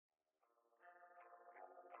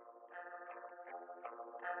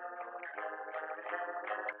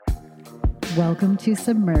Welcome to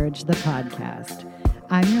Submerge the Podcast.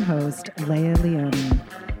 I'm your host, Leah Leone.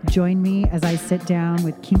 Join me as I sit down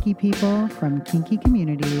with kinky people from kinky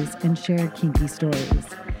communities and share kinky stories.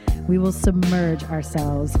 We will submerge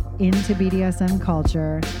ourselves into BDSM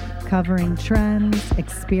culture, covering trends,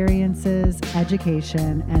 experiences,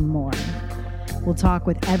 education, and more. We'll talk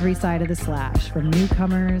with every side of the slash, from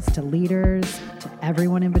newcomers to leaders to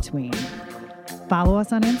everyone in between. Follow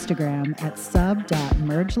us on Instagram at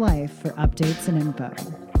sub.mergelife for updates and info.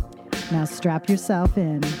 Now strap yourself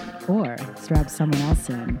in, or strap someone else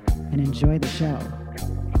in, and enjoy the show.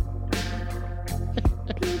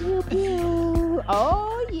 Pew, pew, pew.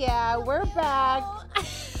 Oh, yeah, we're back.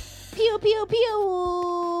 Pew, pew,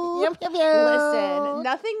 pew. Pew, pew, pew. Listen,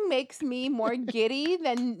 nothing makes me more giddy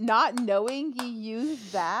than not knowing you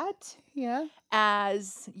use that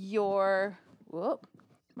as your... Whoop,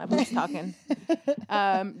 my boy's talking.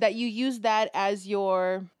 That you use that as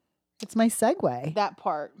your... It's my segue. That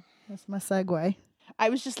part. That's my segue. I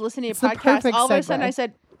was just listening It's to the a podcast. perfect All of a segue. sudden I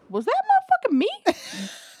said, was that motherfucking me?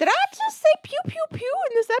 Did I just say pew, pew, pew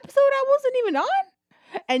in this episode I wasn't even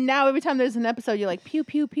on? And now every time there's an episode, you're like, pew,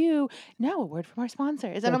 pew, pew. Now a word from our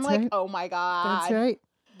sponsors. And I'm That's like, right. oh my God. That's right.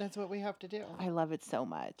 That's what we have to do. I love it so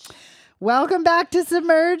much. Welcome back to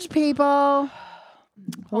Submerge, people.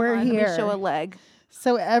 We're Hold on, here. Let me show a leg.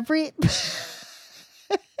 So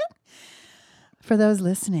for those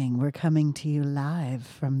listening, we're coming to you live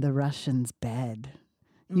from the Russian's bed.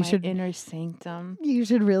 My inner sanctum. You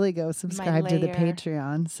should really go subscribe to the lair.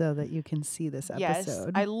 Patreon so that you can see this Yes,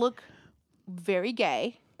 episode. I look very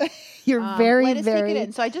gay. You're very, let us very... take it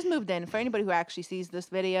in. So I just moved in. For anybody who actually sees this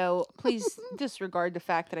video, please disregard the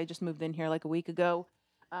fact that I just moved in here like a week ago.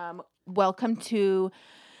 Welcome to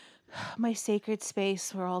my sacred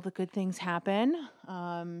space where all the good things happen.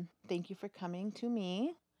 Thank you for coming to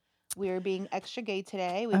me. We're being extra gay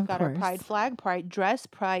today. We've Of got our course. pride flag, pride dress,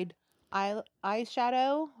 pride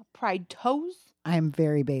eyeshadow, pride toes. I'm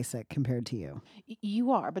very basic compared to you.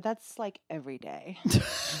 You are, but that's like every day.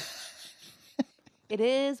 It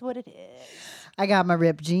is what it is. I got my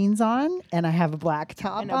ripped jeans on, and I have a black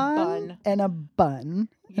top And a on. bun. And a bun.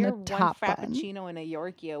 You're and a top one bun. frappuccino and a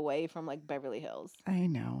Yorkie away from like Beverly Hills. I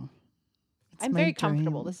know. It's I'm my very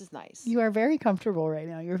comfortable. dream. This is nice. You are very comfortable right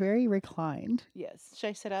now. You're very reclined. Yes. Should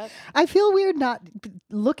I sit up? I feel weird not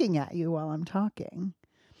looking at you while I'm talking.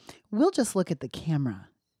 We'll just look at the camera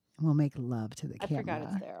and we'll make love to the I camera. forgot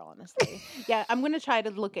it's there, honestly. Yeah, I'm going to try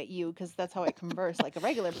to look at you because that's how I converse like a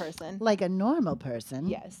regular person. Like a normal person.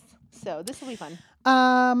 Yes. So this will be fun.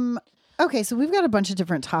 Okay, so we've got a bunch of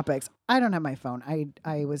different topics. I don't have my phone.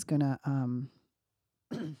 I was gonna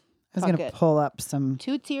Fuck it. pull up some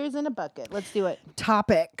 2 tears in a bucket. Let's do it.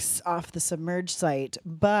 topics off the Submerge site,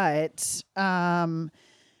 but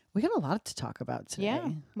we got a lot to talk about today. Yeah.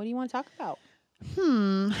 What do you want to talk about?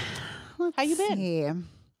 Let's How you been? see.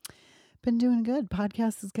 Been doing good.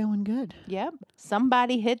 Podcast is going good. Yep.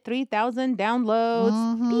 Somebody hit 3,000 downloads.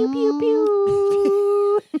 Mhm. Pew, pew,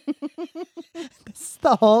 pew. This is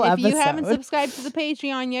the whole If episode. you haven't subscribed to the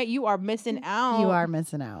Patreon yet, you are missing out. You are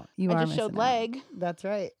missing out. You I are just showed missing out. leg. That's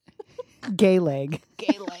right. Gay leg.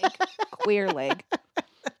 Gay leg. Queer leg.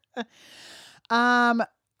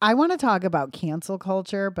 I want to talk about cancel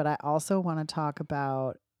culture, but I also want to talk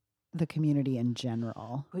about the community in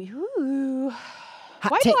general. Ooh.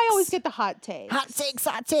 Hot Why do I always takes. get the hot takes? Hot takes,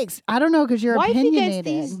 hot takes. I don't know, because you're Wifey opinionated.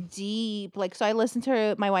 gets these deep, like, so I listened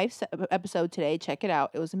to my wife's episode today. Check it out.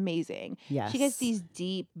 It was amazing. Yes. She gets these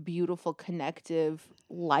deep, beautiful, connective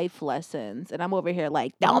life lessons. And I'm over here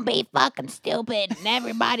like, don't be fucking stupid and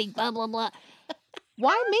everybody blah, blah, blah.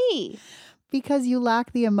 Why me? Because you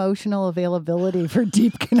lack the emotional availability for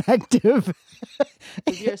deep connective.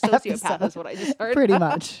 'Cause you're a sociopath, that's what I just heard. Pretty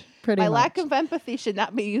much. Pretty My much. lack of empathy should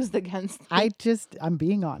not be used against me. I'm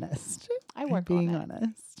being honest. I work I'm being on it.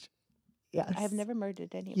 honest. Yes. I have never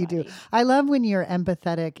murdered anybody. You do. I love when you're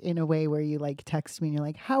empathetic in a way where you like text me and you're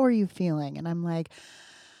like, how are you feeling? And I'm like,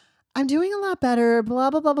 I'm doing a lot better,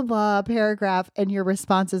 blah, blah, blah, blah, blah, paragraph. And your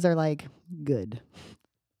responses are like, good.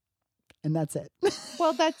 And that's it.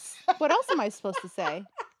 Well, that's, what else am I supposed to say?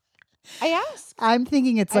 I asked. I'm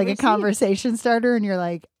thinking it's I like a received. conversation starter. And you're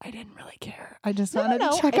like, I didn't really care. I just No, wanted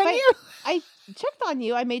no, to check if on I- you. I checked on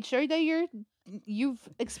you. I made sure that you've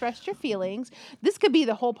expressed your feelings. This could be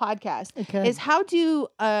the whole podcast. Okay. Is how do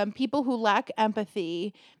people who lack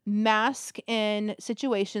empathy mask in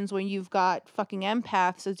situations when you've got fucking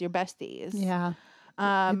empaths as your besties? Yeah.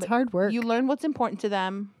 Um, It's hard work. you learn what's important to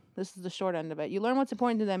them. This is the short end of it. You learn what's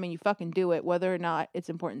important to them and you fucking do it, whether or not it's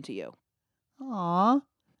important to you. Aw.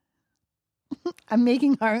 I'm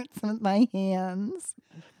making hearts with my hands.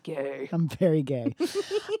 Gay. I'm very gay.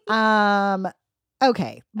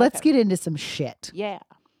 Okay, let's get into some shit. Yeah.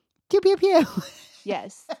 Pew, pew, pew.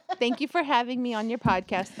 Yes. Thank you for having me on your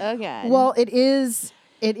podcast again. Well, it is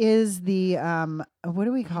the, what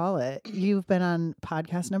do we call it? You've been on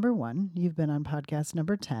podcast number 1. You've been on podcast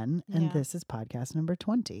number 10. And this is podcast number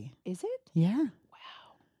 20. Is it? Yeah.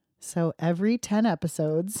 Wow. So every 10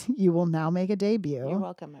 episodes, you will now make a debut. You're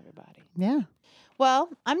welcome, everybody. Yeah. Well,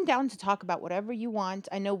 I'm down to talk about whatever you want.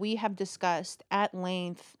 I know we have discussed at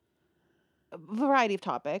length a variety of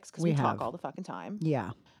topics because we talk all the fucking time.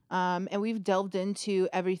 Yeah. And we've delved into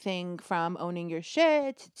everything from owning your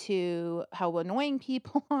shit to how annoying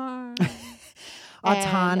people are.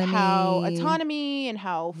 Autonomy and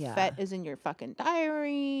how FET is in your fucking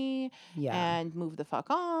diary. Yeah. And move the fuck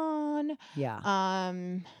on. Yeah.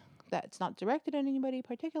 That's not directed at anybody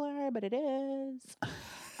particular, but it is.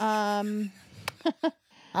 Hot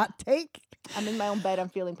take. I'm in my own bed. I'm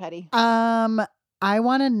feeling petty. I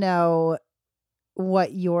want to know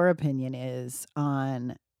what your opinion is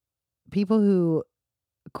on people who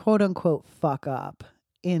quote unquote fuck up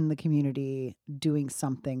in the community doing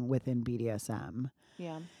something within BDSM.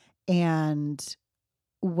 Yeah. And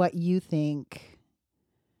what you think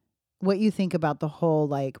about the whole,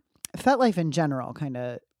 like, FetLife in general kind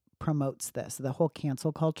of promotes this, the whole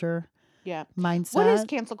cancel culture mindset. What does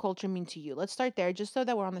cancel culture mean to you? Let's start there just so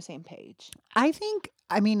that we're on the same page. I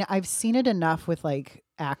mean, I've seen it enough with like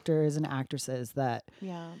actors and actresses that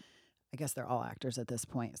I guess they're all actors at this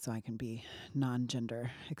point, so I can be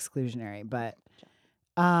non-gender exclusionary, but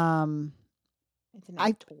it's an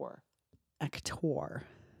actor. Actor.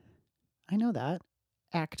 I know that.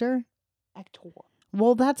 Actor? Actor.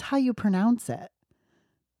 Well, that's how you pronounce it.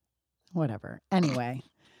 Whatever. Anyway,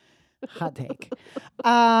 hot take.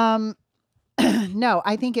 No,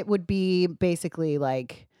 I think it would be basically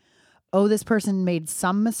like, oh, this person made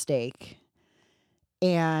some mistake.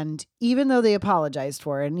 And even though they apologized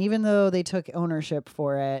for it, and even though they took ownership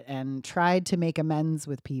for it and tried to make amends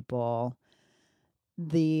with people,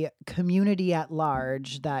 the community at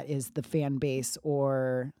large, that is the fan base,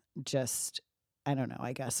 or just, I don't know,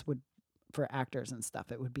 I guess for actors and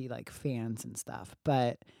stuff, it would be like fans and stuff.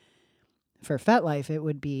 But for FetLife, it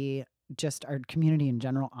would be just our community in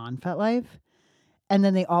general on FetLife. And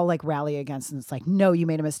then they all like rally against, and it's like, no, you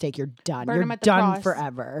made a mistake. You're done. Burn 'em You're at the done cross.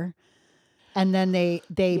 forever. And then they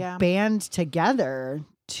band together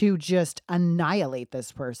to just annihilate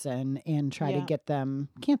this person and try to get them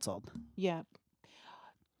canceled. Yeah.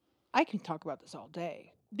 I can talk about this all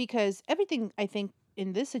day because everything, I think,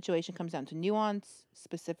 in this situation comes down to nuance,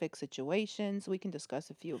 specific situations. We can discuss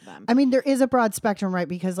a few of them. I mean, there is a broad spectrum, right?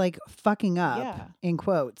 Because like fucking up, in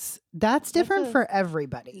quotes, that's different for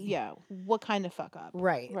everybody. Yeah. What kind of fuck up?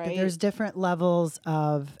 Right. There's different levels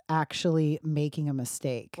of actually making a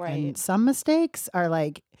mistake. Right. And some mistakes are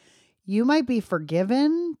like, you might be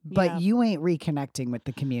forgiven, but you ain't reconnecting with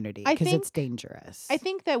the community because it's dangerous. I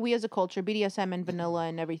think that we as a culture, BDSM and vanilla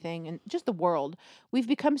and everything, and just the world, we've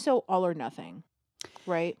become so all or nothing.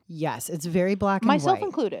 Right? Yes, it's very black and white. Myself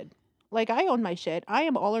included. Like, I own my shit. I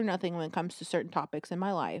am all or nothing when it comes to certain topics in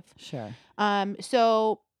my life. Sure.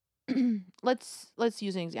 So let's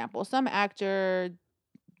use an example. Some actor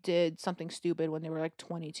did something stupid when they were like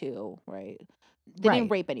 22, right? They didn't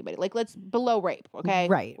rape anybody. Like, let's below rape, okay?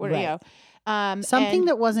 Right. You know, something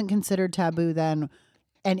that wasn't considered taboo then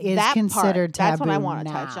and is considered taboo. That's what I want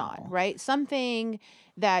to now. touch on, right? Something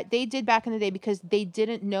that they did back in the day because they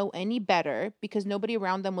didn't know any better, because nobody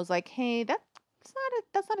around them was like, hey, that's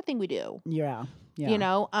not a thing we do. Yeah. You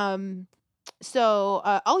know? So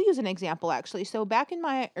I'll use an example actually. So back in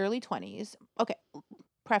my early 20s, okay,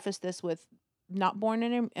 preface this with not born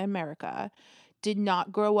in America, did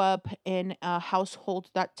not grow up in a household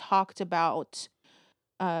that talked about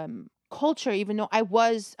culture, even though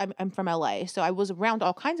I'm from LA, so I was around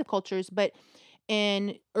all kinds of cultures, but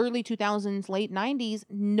in early 2000s, late 90s,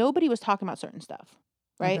 nobody was talking about certain stuff,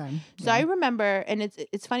 right? Okay. So I remember, and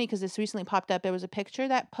it's funny because this recently popped up, there was a picture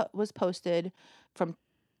that was posted from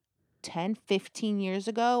 10, 15 years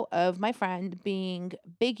ago of my friend being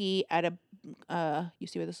Biggie at a, you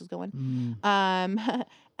see where this is going?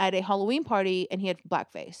 At a Halloween party, and he had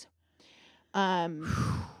blackface.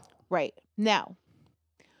 Right. Now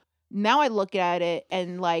I look at it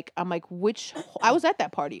and like, I'm like, I was at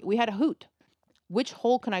that party. We had a hoot. Which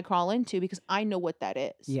hole can I crawl into? Because I know what that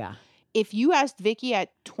is. Yeah. If you asked Vicky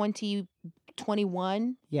at 20,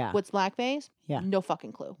 21, what's blackface? Yeah. No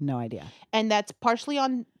fucking clue. No idea. And that's partially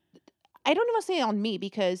on, I don't even say it on me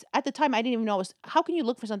because at the time I didn't even know how can you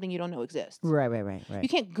look for something you don't know exists? Right. You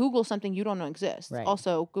can't Google something you don't know exists. Right.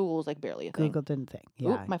 Also, Google is like barely a thing. Google didn't think.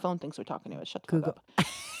 Ooh, Yeah. my phone thinks we're talking to it. Shut the Google. fuck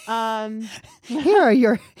up. Here are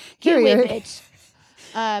your bitch.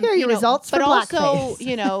 Here are your results for but also,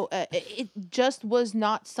 blackface. it just was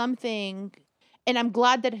not something, and I'm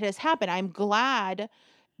glad that it has happened. I'm glad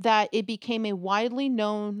that it became a widely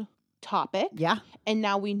known topic. Yeah. And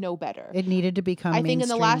now we know better. It needed to become I think in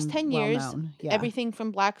the last 10 mainstream, years, well-known. Yeah. everything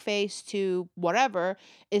from blackface to whatever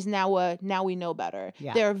is now we know better.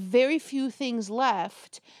 Yeah. There are very few things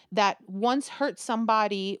left that once hurt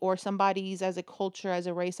somebody or somebody's as a culture, as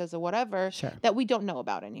a race, as a whatever, Sure. that we don't know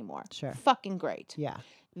about anymore. Sure. Fucking great. Yeah.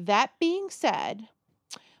 That being said,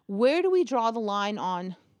 where do we draw the line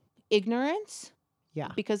on ignorance? Yeah.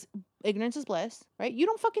 Because ignorance is bliss, right? You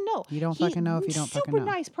don't fucking know. You don't fucking know if you don't fucking know. Super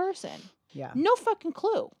nice person. Yeah. No fucking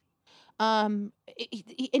clue. And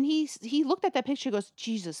he looked at that picture and goes,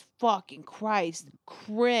 Jesus fucking Christ,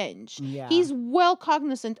 cringe. Yeah. He's well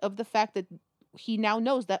cognizant of the fact that he now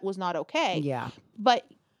knows that was not okay. Yeah. But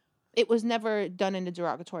it was never done in a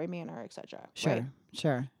derogatory manner, etc. Sure. Right?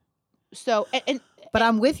 Sure. So, but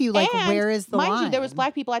I'm with you. Like, where is the line? Mind you, there was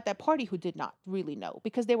black people at that party who did not really know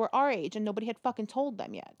because they were our age and nobody had fucking told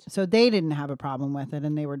them yet. So they didn't have a problem with it,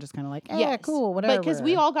 and they were just kind of like, "Yeah, cool, whatever." But because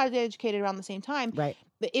we all got educated around the same time, right?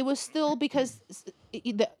 It was still because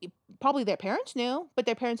probably their parents knew, but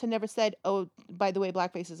their parents had never said, "Oh, by the way,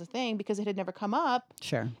 blackface is a thing," because it had never come up.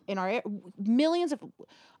 Sure. In our millions of,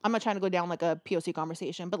 I'm not trying to go down like a POC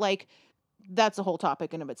conversation, but like. That's a whole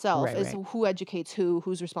topic in of itself. Right. Who educates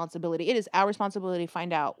whose responsibility. It is our responsibility to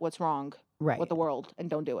find out what's wrong with the world and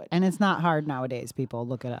don't do it. And it's not hard nowadays, people.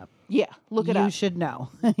 Look it up. Yeah, look it up. You should know.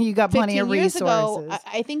 You got plenty of resources. 15 years ago,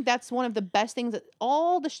 I think that's one of the best things that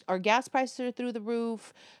all our gas prices are through the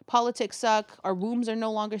roof. Politics suck. Our wombs are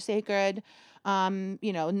no longer sacred.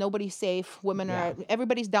 Nobody's safe. Women are,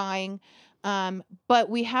 everybody's dying. But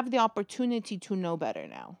we have the opportunity to know better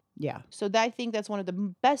now. Yeah. So I think that's one of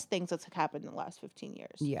the best things that's happened in the last 15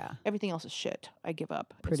 years. Yeah. Everything else is shit. I give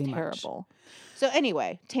up. Pretty it's terrible. So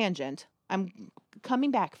anyway, tangent. I'm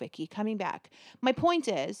coming back, Vicky, coming back. My point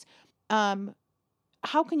is,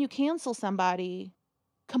 how can you cancel somebody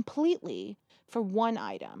completely for one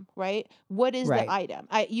item, right? What is the item?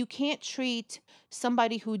 You can't treat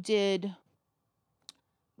somebody who did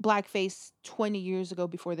blackface 20 years ago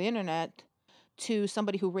before the internet to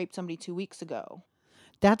somebody who raped somebody 2 weeks ago.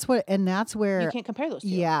 That's where you can't compare those two.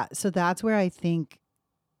 Yeah. So that's where I think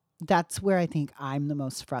I'm the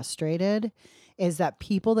most frustrated is that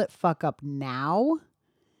people that fuck up now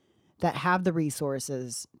that have the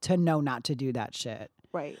resources to know not to do that shit.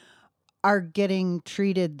 Right. Are getting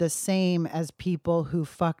treated the same as people who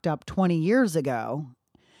fucked up 20 years ago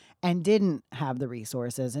and didn't have the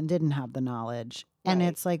resources and didn't have the knowledge. Right. And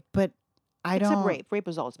it's like, but Except rape. Rape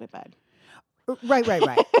has always been bad. Right.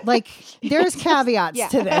 Like, there's caveats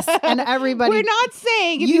to this. And everybody... We're not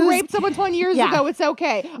saying if you raped someone 20 years ago, it's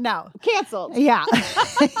okay. No. Canceled. Yeah.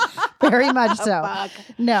 Very much so. Fuck.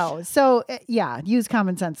 No. So, use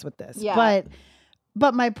common sense with this. Yeah.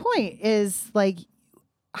 But my point is, like,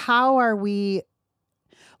 how are we...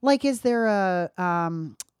 Like, is there a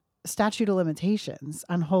statute of limitations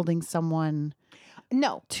on holding someone...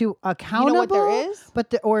 No. To accountable? You know what there is?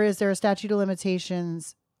 Or is there a statute of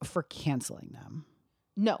limitations... for canceling them?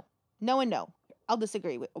 No. I'll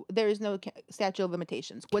disagree. There is no statute of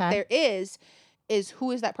limitations. What there is who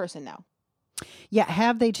is that person now? Yeah.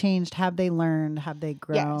 Have they changed? Have they learned? Have they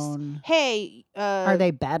grown? Yes. Hey. Are they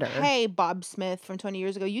better? Hey, Bob Smith from 20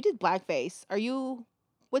 years ago. You did blackface.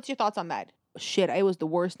 What's your thoughts on that? Shit, it was the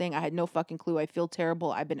worst thing. I had no fucking clue. I feel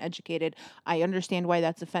terrible. I've been educated. I understand why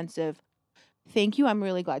that's offensive. Thank you. I'm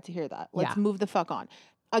really glad to hear that. Let's move the fuck on.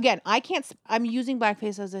 Again, I'm using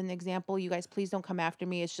blackface as an example. You guys, please don't come after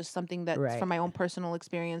me. It's just something that's from my own personal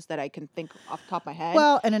experience that I can think off the top of my head.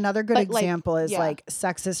 Well, and another good example is like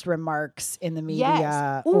sexist remarks in the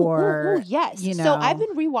media yes. So I've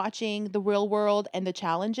been rewatching The Real World and The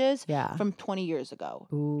Challenges from 20 years ago.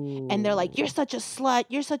 Ooh. And they're like, you're such a slut.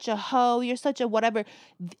 You're such a hoe. You're such a whatever.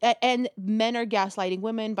 And men are gaslighting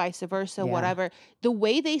women, vice versa, whatever. The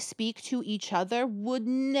way they speak to each other would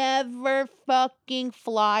never fucking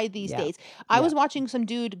fly these days. I was watching some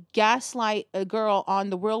dude gaslight a girl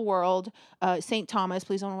on The Real World, St. Thomas.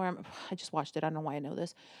 Please don't worry. I just watched it. I don't know why I know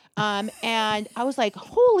this. And I was like,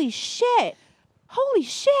 holy shit.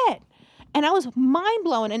 And I was mind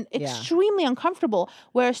blown and extremely uncomfortable.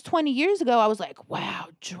 Whereas 20 years ago, I was like, wow,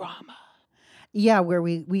 drama. Yeah, where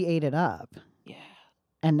we ate it up. Yeah.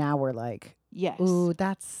 And now we're like, yes. Ooh,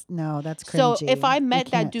 that's cringy. So if I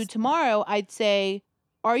met that dude tomorrow, I'd say,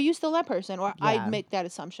 are you still that person? Or Yeah. I'd make that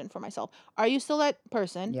assumption for myself. Are you still that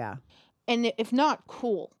person? Yeah. And if not,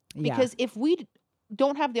 cool. Yeah. Because if we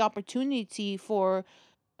don't have the opportunity for,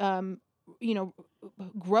 you know,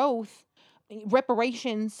 growth,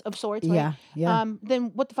 reparations of sorts, right? Yeah. Yeah.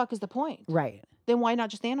 Then what the fuck is the point? Right. Then why not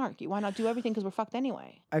just anarchy? Why not do everything because we're fucked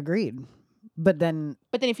anyway? Agreed. But then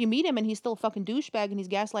if you meet him and he's still a fucking douchebag and he's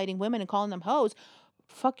gaslighting women and calling them hoes,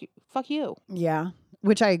 fuck you. yeah,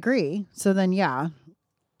 which I agree. So then, yeah,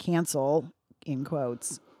 cancel in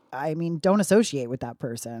quotes. I mean, don't associate with that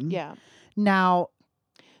person. Yeah. Now,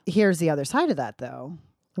 here's the other side of that, though.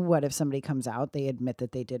 What if somebody comes out, they admit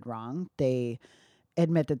that they did wrong, they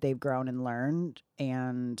admit that they've grown and learned,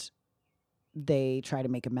 and they try to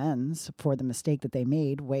make amends for the mistake that they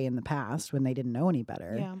made way in the past when they didn't know any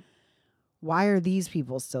better? Yeah. Why are these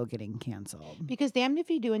people still getting canceled? Because damned if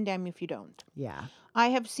you do and damned if you don't. Yeah. I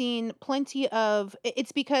have seen plenty of,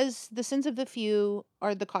 it's because the sins of the few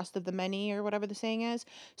are the cost of the many, or whatever the saying is.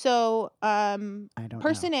 So, I don't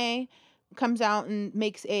person know. A comes out and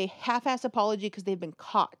makes a half-ass apology because they've been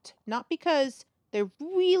caught. Not because they're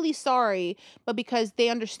really sorry, but because they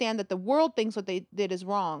understand that the world thinks what they did is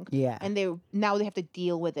wrong. Yeah. And now they have to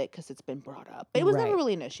deal with it because it's been brought up. It was never Right.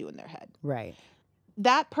 really an issue in their head. Right.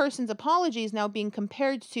 That person's apology is now being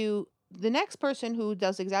compared to the next person who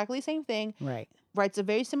does exactly the same thing, Right. writes a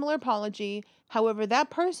very similar apology. However, that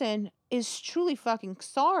person is truly fucking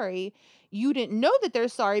sorry. You didn't know that they're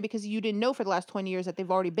sorry because you didn't know for the last 20 years that they've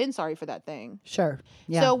already been sorry for that thing. Sure.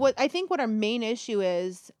 Yeah. So what our main issue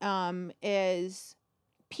is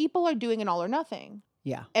people are doing an all or nothing.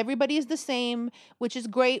 Yeah. Everybody is the same, which is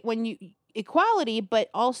great when you equality, but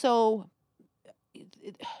also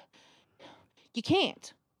you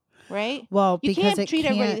can't, right? Well, You because can't treat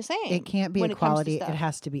everybody the same. It can't be when it comes to equality. It stuff.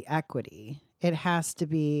 has to be equity. It has to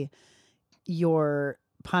be your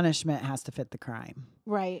punishment has to fit the crime.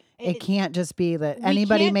 Right. It can't just be that we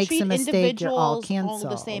anybody can't makes treat a mistake, you're all canceled. all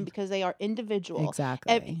the same because they are individual.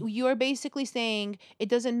 Exactly. You are basically saying it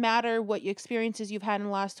doesn't matter what your experiences you've had in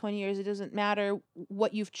the last 20 years. It doesn't matter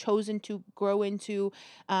what you've chosen to grow into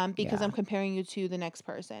because Yeah. I'm comparing you to the next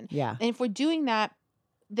person. Yeah. And if we're doing that,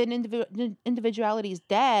 then individuality is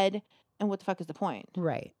dead. And what the fuck is the point?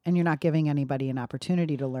 Right. And you're not giving anybody an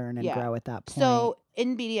opportunity to learn and Yeah. grow at that point. So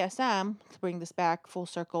in BDSM, to bring this back full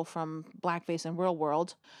circle from blackface and real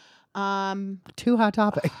world, two hot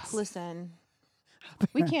topics. listen,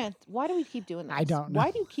 we can't. Why do we keep doing this? I don't know.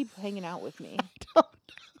 Why do you keep hanging out with me?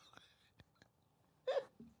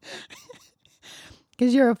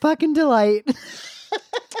 Because you're a fucking delight.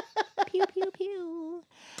 Pew pew pew.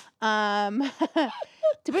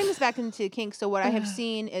 To bring this back into kink, so what I have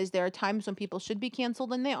seen is there are times when people should be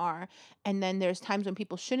canceled and they are, and then there's times when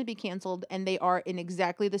people shouldn't be canceled and they are in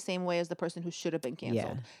exactly the same way as the person who should have been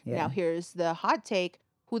canceled. Yeah. Now here's the hot take: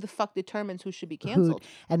 who the fuck determines who should be canceled?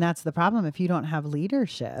 And that's the problem. If you don't have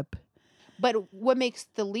leadership, But what makes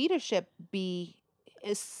the leadership be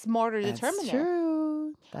is smarter that's determiner.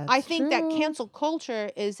 true. That's I think that cancel culture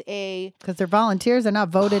is because they're volunteers, they're not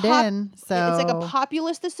voted in. So it's like a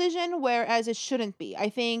populist decision, whereas it shouldn't be. I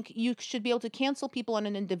think you should be able to cancel people on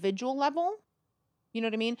an individual level. You know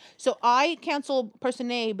what I mean? So I cancel person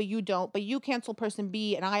A, but you don't. But you cancel person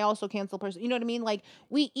B, and I also cancel person. You know what I mean? Like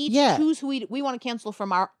we each choose who we want to cancel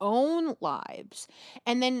from our own lives,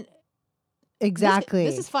 and then exactly.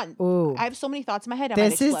 this is fun. Ooh. I have so many thoughts in my head.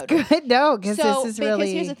 This is good. No, because this is really.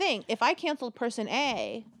 Because here's the thing: if I cancel person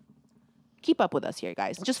A, keep up with us here,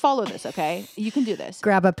 guys. Just follow this, okay? You can do this.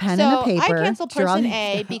 Grab a pen and a paper. I cancel draw person these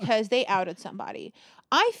A down. because they outed somebody.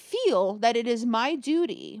 I feel that it is my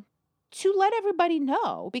duty to let everybody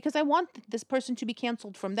know because I want this person to be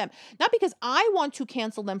canceled from them. Not because I want to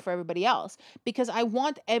cancel them for everybody else, because I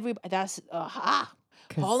want everybody. That's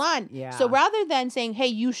hold on. Yeah. So rather than saying, hey,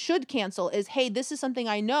 you should cancel, is, hey, this is something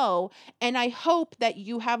I know, and I hope that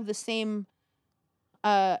you have the same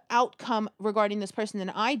outcome regarding this person than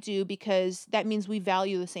I do, because that means we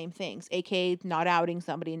value the same things, aka not outing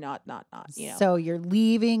somebody, not, you know. So you're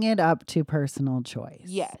leaving it up to personal choice.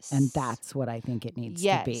 Yes. And that's what I think it needs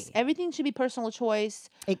to be. Everything should be personal choice.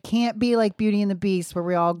 It can't be like Beauty and the Beast where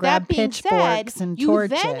we all grab That being pitchforks said, and you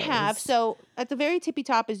torches. then have, so at the very tippy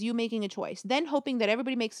top is you making a choice, then hoping that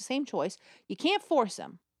everybody makes the same choice. You can't force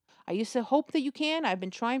them. I used to hope that you can. I've been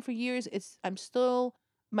trying for years.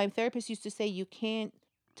 My therapist used to say you can't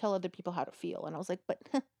tell other people how to feel. And I was like, but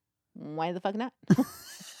why the fuck not?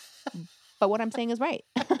 But what I'm saying is right.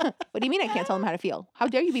 What do you mean I can't tell them how to feel? How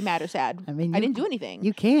dare you be mad or sad? I mean, I didn't do anything.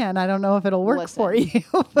 You can. I don't know if it'll work for you.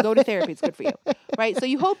 Go to therapy. It's good for you. Right? So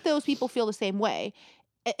you hope those people feel the same way.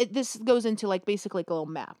 This goes into like basically like a little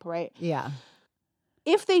map, right? Yeah.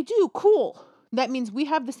 If they do, cool. that means we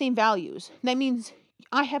have the same values. That means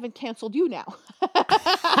I haven't canceled you now.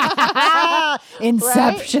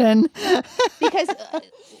 Inception. Because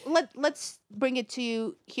let's bring it to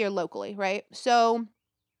you here locally, right? So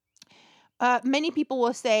many people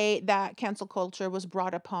will say that cancel culture was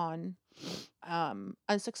brought upon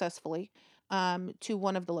unsuccessfully to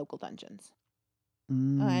one of the local dungeons.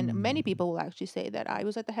 And many people will actually say that I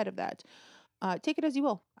was at the head of that. Take it as you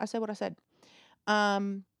will. I said what I said.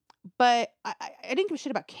 But I didn't give a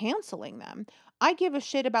shit about canceling them. I give a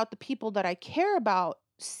shit about the people that I care about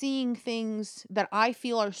seeing things that I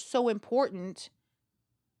feel are so important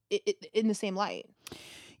in the same light.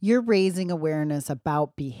 You're raising awareness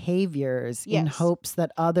about behaviors in Yes. hopes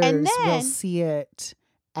that others And will then, see it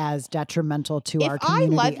as detrimental to our if I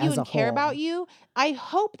community love you as a and care whole. about you, I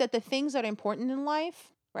hope that the things that are important in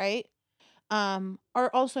life, right, are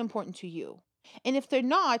also important to you. And if they're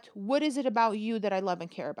not, what is it about you that I love and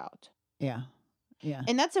care about? Yeah. Yeah.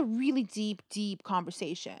 And that's a really deep, deep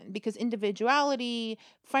conversation, because individuality,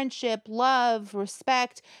 friendship, love,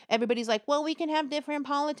 respect, everybody's like, well, we can have different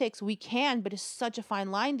politics. We can, but it's such a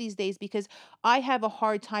fine line these days, because I have a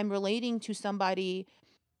hard time relating to somebody.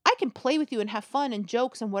 I can play with you and have fun and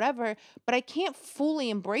jokes and whatever, but I can't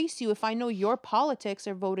fully embrace you if I know your politics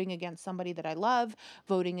are voting against somebody that I love,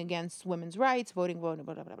 voting against women's rights, voting, blah, blah,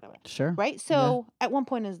 blah, blah, blah. Sure. Right? So at one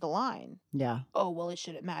point is the line. Yeah. Oh, well, it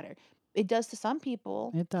shouldn't matter. It does to some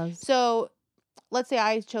people. It does. So let's say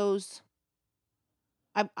I've said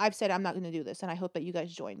I'm not going to do this, and I hope that you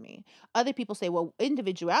guys join me. Other people say, well,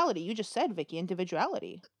 individuality. You just said, Vicky,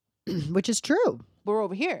 individuality. Which is true. We're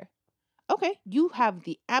over here. Okay, you have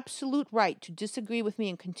the absolute right to disagree with me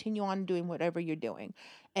and continue on doing whatever you're doing.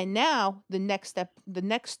 And now the next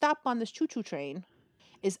stop on this choo-choo train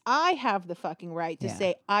is I have the fucking right to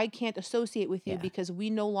say I can't associate with you because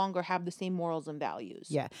we no longer have the same morals and values.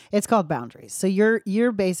 Yeah. It's called boundaries. So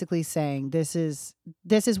you're basically saying this is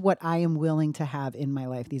what I am willing to have in my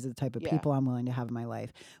life. These are the type of people I'm willing to have in my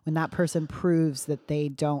life. When that person proves that they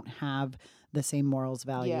don't have the same morals,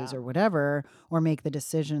 values, or whatever, or make the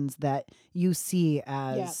decisions that you see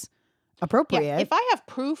as appropriate. Yeah. If I have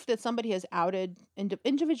proof that somebody has outed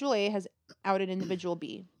individual A has outed individual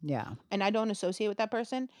B, and I don't associate with that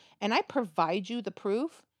person, and I provide you the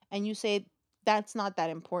proof, and you say that's not that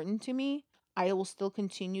important to me, I will still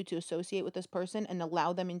continue to associate with this person and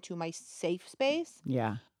allow them into my safe space.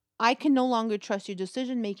 Yeah. I can no longer trust your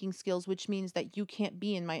decision-making skills, which means that you can't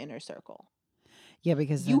be in my inner circle. Yeah,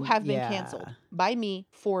 because you have been canceled by me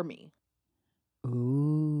for me.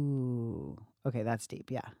 Ooh. Okay, that's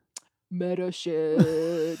deep. Yeah. Meta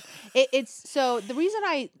shit. It's so the reason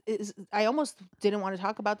I almost didn't want to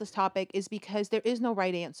talk about this topic is because there is no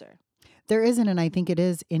right answer. There isn't, and I think it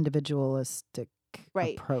is individualistic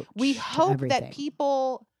approach. We hope that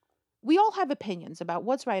we all have opinions about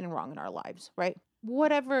what's right and wrong in our lives, right?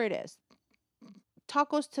 Whatever it is.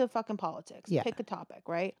 Tacos to fucking politics. Yeah. Pick a topic,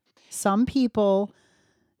 right? Some people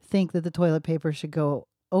think that the toilet paper should go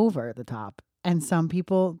over the top, and some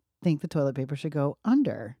people think the toilet paper should go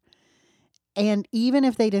under. And even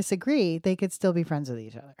if they disagree, they could still be friends with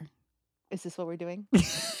each other. Is this what we're doing?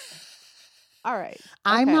 All right. Okay.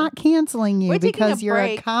 I'm not canceling you because you're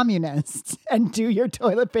a communist and do your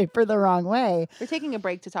toilet paper the wrong way. We're taking a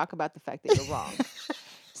break to talk about the fact that you're wrong.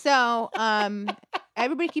 So,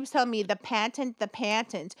 everybody keeps telling me the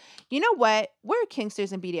patent. You know what? We're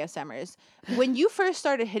Kingsters and BDSMers. When you first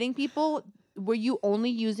started hitting people, were you only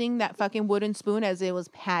using that fucking wooden spoon as it was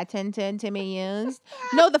patented to be used?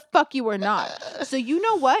 No, the fuck you were not. So you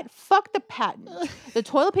know what? Fuck the patent. The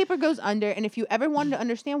toilet paper goes under, and if you ever wanted to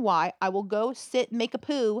understand why, I will go sit, make a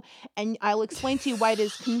poo, and I'll explain to you why it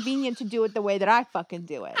is convenient to do it the way that I fucking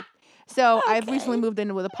do it. So I've recently moved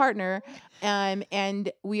in with a partner,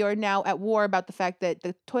 and we are now at war about the fact that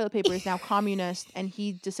the toilet paper is now communist, and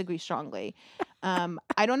he disagrees strongly.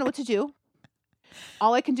 I don't know what to do.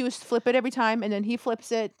 All I can do is flip it every time, and then he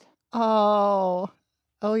flips it. Oh,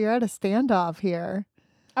 you're at a standoff here.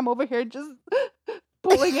 I'm over here just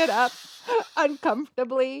pulling it up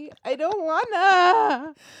uncomfortably. I don't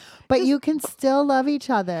wanna. But you can still love each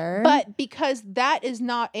other. But because that is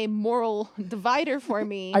not a moral divider for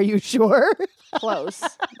me. Are you sure? Close.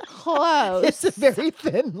 It's a very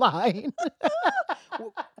thin line.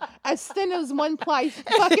 As thin as one ply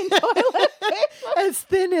fucking toilet paper. As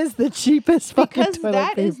thin as the cheapest fucking because toilet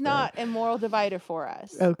that paper. is not a moral divider for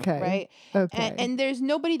us. Okay. Right? Okay. And there's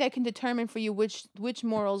nobody that can determine for you which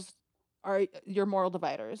morals are your moral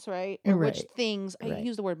dividers, right? Or which things, I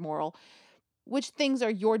use the word moral, which things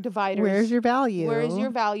are your dividers. Where's your value? Where is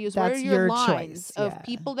your values? That's where are your lines choice. of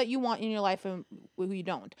people that you want in your life and who you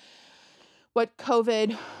don't? What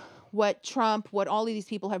COVID what Trump, what all of these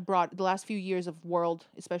people have brought the last few years of world,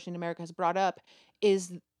 especially in America, has brought up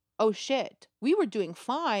is, oh shit, we were doing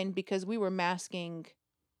fine because we were masking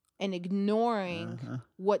and ignoring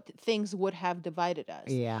what things would have divided us.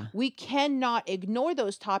 Yeah. We cannot ignore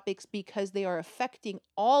those topics because they are affecting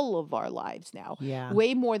all of our lives now. Yeah.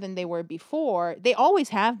 Way more than they were before. They always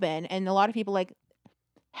have been, and a lot of people like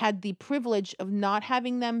had the privilege of not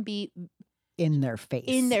having them be In their face.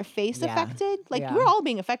 Yeah. affected. Like Yeah. we're all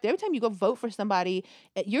being affected. Every time you go vote for somebody,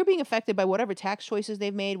 you're being affected by whatever tax choices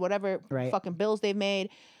they've made, whatever Right. fucking bills they've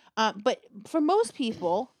made. But for most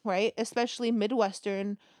people, right, especially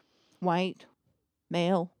Midwestern, white,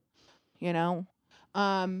 male, you know,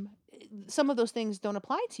 some of those things don't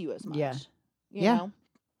apply to you as much. Yeah. You Yeah.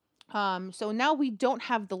 know? So now we don't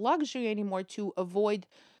have the luxury anymore to avoid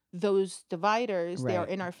those dividers. They are Right.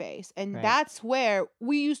 in our face. And Right. that's where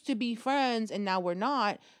we used to be friends and now we're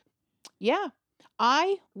not. Yeah.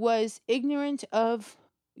 I was ignorant of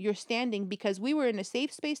your standing because we were in a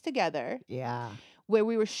safe space together Yeah. where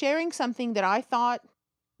we were sharing something that I thought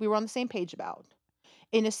we were on the same page about.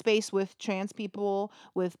 In a space with trans people,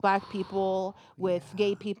 with black people, with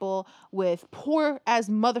gay people, with poor as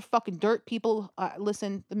motherfucking dirt people.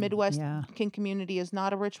 Listen, the Midwest Yeah. King community is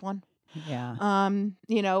not a rich one. Yeah.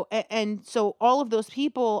 You know, and so all of those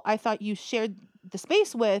people I thought you shared the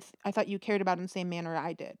space with, I thought you cared about in the same manner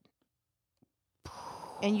I did.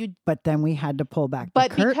 And you, But then we had to pull back the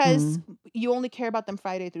but curtain. because you only care about them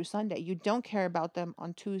Friday through Sunday, you don't care about them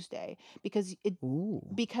on Tuesday because Ooh.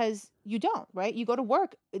 because you don't, right? You go to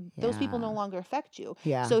work, those people no Yeah. longer affect you.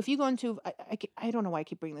 Yeah. So if you go into, I don't know why I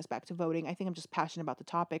keep bringing this back to voting. I think I'm just passionate about the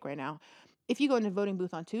topic right now. If you go into a voting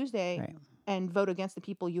booth on Tuesday Right. and vote against the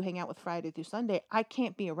people you hang out with Friday through Sunday, I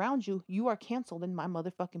can't be around you. You are canceled in my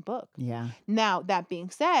motherfucking book. Yeah. Now, that being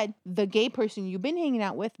said, the gay person you've been hanging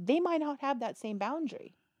out with, they might not have that same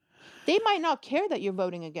boundary. They might not care that you're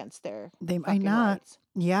voting against their They might fucking not. rights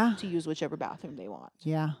Yeah. to use whichever bathroom they want.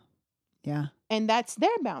 Yeah. Yeah. And that's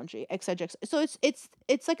their boundary, et cetera, et cetera. So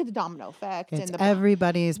it's like a domino effect. It's and the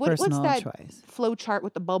everybody's what's personal that choice. flow chart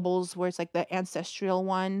with the bubbles where it's like the ancestral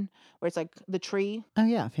one, where it's like the tree, Oh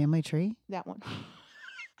yeah, family tree. that one.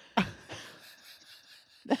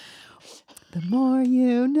 The more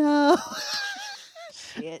you know.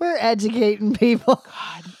 Shit. We're educating people.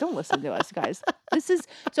 God, don't listen to us, guys.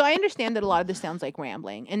 So I understand that a lot of this sounds like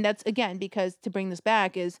rambling. And that's, again, because to bring this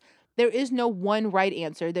back is there is no one right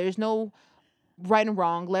answer. There's no right and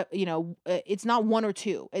wrong. It's not one or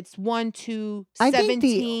two. It's 1, 2,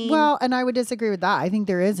 17. And I would disagree with that. I think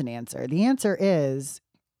there is an answer. The answer is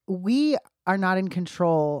we are not in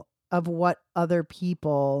control of what other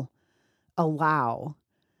people allow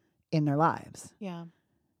in their lives, Yeah.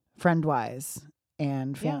 friend-wise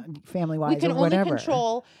and family-wise, We can or only whatever.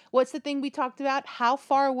 control, what's the thing we talked about? How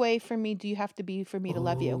far away from me do you have to be for me to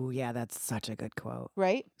love you? Oh, yeah, that's such a good quote.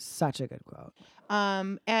 Right? Such a good quote.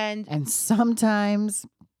 And sometimes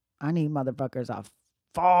I need motherfuckers off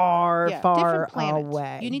far different planet.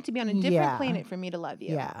 away. You need to be on a different planet for me to love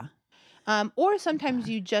you. Yeah. Or sometimes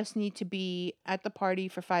you just need to be at the party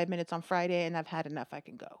for 5 minutes on Friday and I've had enough, I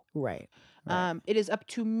can go. Right. It is up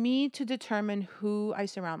to me to determine who I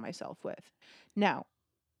surround myself with. Now,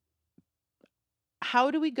 how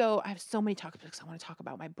do we go? I have so many topics I want to talk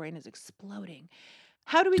about. My brain is exploding.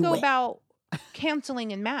 How do we go about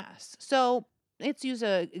canceling en masse? So let's use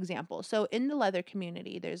an example. So in the leather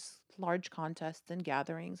community, there's large contests and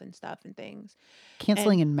gatherings and stuff and things.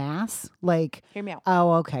 Canceling in mass? Like, hear me out.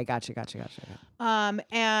 Oh, okay. Gotcha.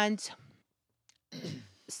 And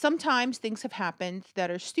sometimes things have happened that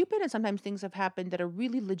are stupid and sometimes things have happened that are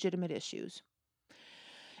really legitimate issues.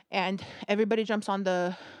 And everybody jumps on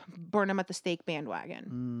the burn them at the stake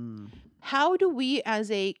bandwagon. How do we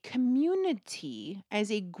as a community,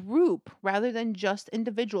 as a group, rather than just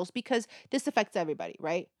individuals, because this affects everybody,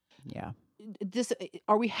 right? Yeah.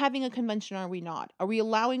 Are we having a convention or are we not? Are we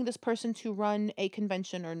allowing this person to run a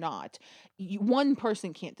convention or not? One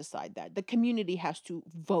person can't decide that. The community has to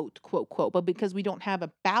vote, quote, quote. But because we don't have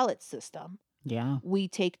a ballot system, we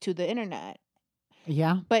take to the internet.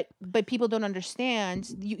 Yeah. But people don't understand.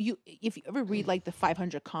 You if you ever read like the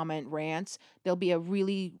 500 comment rants, there'll be a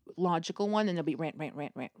really logical one and there'll be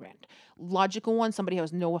rant. Logical one, somebody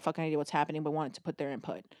has no fucking idea what's happening but wanted to put their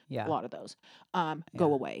input. Yeah. A lot of those.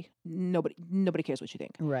 Go away. Nobody cares what you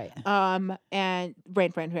think. Right. And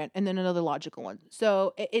rant. And then another logical one.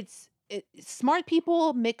 So it's smart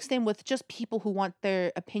people mixed in with just people who want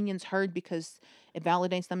their opinions heard because it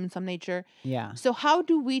validates them in some nature. Yeah. So how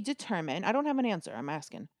do we determine, I don't have an answer, I'm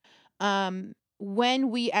asking, when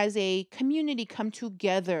we as a community come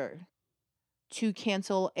together to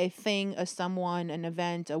cancel a thing, a someone, an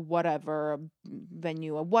event, a whatever, a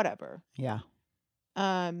venue, a whatever. Yeah.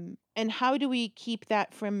 And how do we keep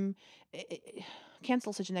that from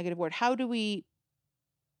cancel such a negative word? How do we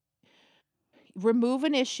remove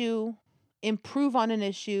an issue, improve on an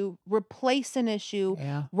issue, replace an issue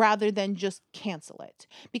Yeah. rather than just cancel it?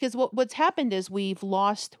 Because what's happened is we've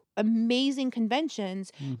lost amazing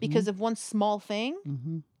conventions because of one small thing.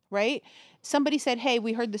 Mm-hmm. Right? Somebody said, hey,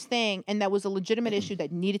 we heard this thing, and that was a legitimate issue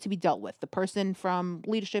that needed to be dealt with. The person from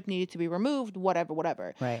leadership needed to be removed,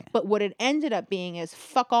 whatever. Right. But what it ended up being is,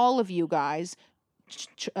 fuck all of you guys,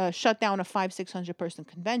 shut down a 500-600 person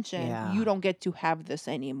convention. Yeah. You don't get to have this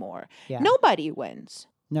anymore. Yeah. Nobody wins.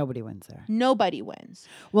 Nobody wins there. Nobody wins.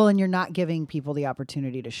 Well, and you're not giving people the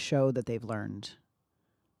opportunity to show that they've learned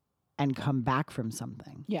and come back from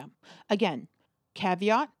something. Yeah. Again,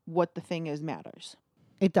 caveat, what the thing is matters.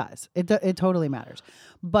 It does. It totally matters.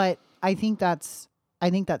 But I think that's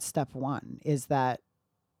step one, is that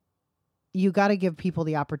you got to give people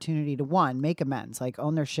the opportunity to, one, make amends, like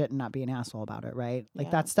own their shit and not be an asshole about it, right? Like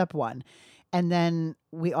Yeah. that's step one. And then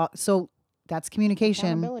so that's communication.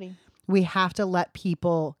 Accountability. We have to let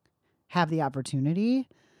people have the opportunity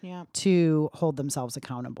Yeah. to hold themselves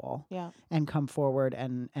accountable Yeah. and come forward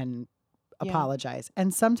and Yeah. apologize.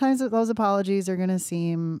 And sometimes those apologies are going to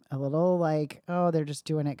seem a little like, oh, they're just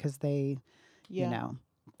doing it because they, Yeah. you know,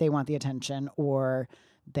 they want the attention, or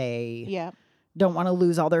they Yeah. don't want to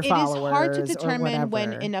lose all their followers. It is hard to or determine when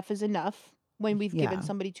whatever. enough is enough, when we've Yeah. given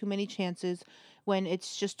somebody too many chances, when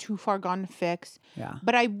it's just too far gone to fix. Yeah.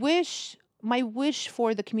 But my wish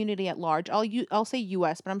for the community at large, I'll say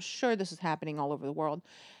US, but I'm sure this is happening all over the world.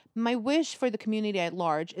 My wish for the community at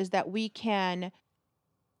large is that we can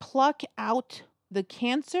pluck out the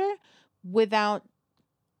cancer without,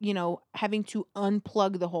 having to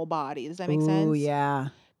unplug the whole body. Does that make sense? Oh, yeah.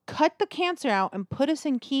 Cut the cancer out and put us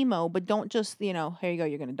in chemo, but don't just, here you go,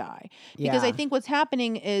 you're going to die. Because I Yeah. think what's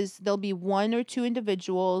happening is there'll be one or two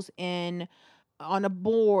individuals on a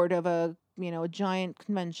board of a giant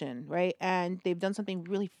convention, right? And they've done something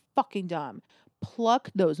really fucking dumb. Pluck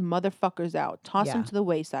those motherfuckers out. Toss them Yeah. to the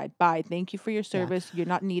wayside. Bye. Thank you for your service. You're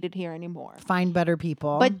not needed here anymore. Find better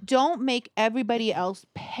people. But don't make everybody else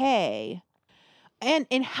pay.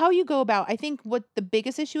 And how you go about, I think what the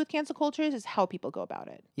biggest issue with cancel culture is how people go about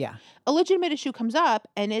it. yeah. A legitimate issue comes up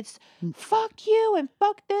and it's fuck you and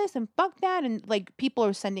fuck this and fuck that, and like people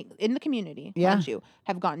are sending in the community, Yeah. mind you,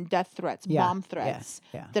 have gotten death threats, Yeah. bomb threats,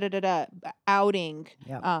 Yeah. outing,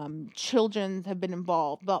 Yeah. children have been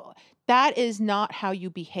involved. But that is not how you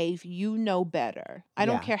behave. You know better. I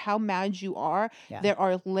don't Yeah. care how mad you are. Yeah. There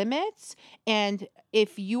are limits, and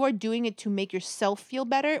if you are doing it to make yourself feel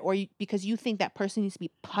better, or because you think that person needs to be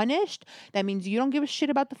punished, that means you don't give a shit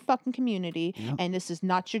about the fucking community, Yep. and this is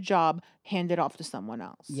not your job. Hand it off to someone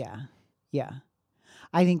else. Yeah. Yeah.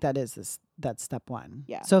 I think that's step one.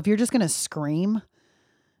 Yeah. So if you're just going to scream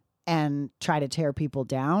and try to tear people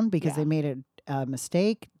down because Yeah. they made a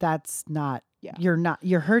mistake, that's not, Yeah.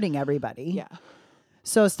 you're hurting everybody. Yeah.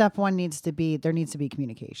 So step one there needs to be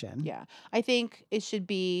communication. Yeah. I think it should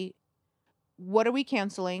be, what are we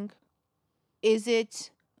canceling? Is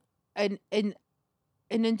it an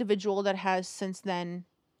individual that has since then,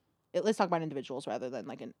 let's talk about individuals rather than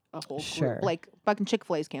like a whole Sure. group. Like fucking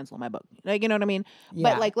Chick-fil-A is canceling my book. Like, you know what I mean?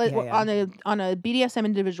 Yeah, But like yeah. on a BDSM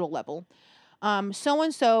individual level, so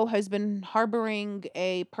and so has been harboring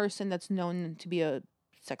a person that's known to be a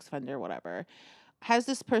sex offender or whatever. Has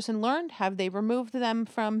this person learned? Have they removed them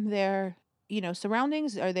from their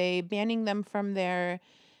surroundings? Are they banning them from their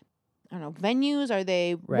venues? Are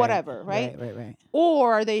they whatever, right? Right.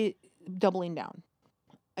 Or are they doubling down?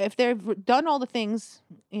 If they've done all the things,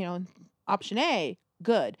 option A,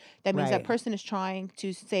 good. That means that Right. person is trying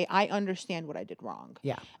to say, I understand what I did wrong.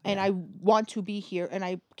 Yeah. And yeah. I want to be here, and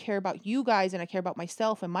I care about you guys, and I care about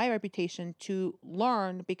myself and my reputation to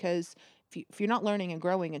learn, because if you're not learning and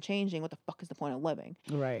growing and changing, what the fuck is the point of living?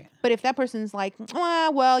 Right. But if that person's like,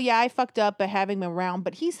 well, yeah, I fucked up by having him around,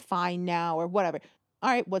 but he's fine now, or whatever. All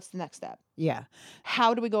right, what's the next step? Yeah.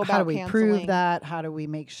 How do we go about How do we canceling? prove that? How do we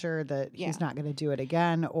make sure that Yeah. he's not going to do it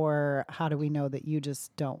again? Or how do we know that you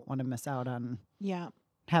just don't want to miss out on Yeah.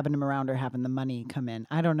 having him around or having the money come in?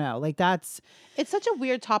 I don't know. Like it's such a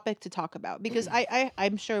weird topic to talk about, because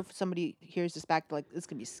I'm sure if somebody hears this back, like, it's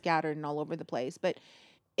gonna be scattered and all over the place, but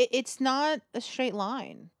it's not a straight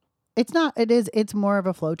line. It's not. It's more of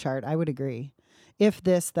a flow chart. I would agree. If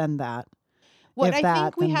this, then that. What If I that,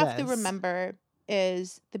 think we then have to this. remember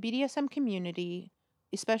is the BDSM community,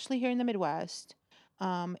 especially here in the Midwest,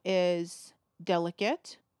 is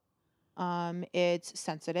delicate, It's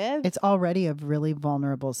sensitive. It's already a really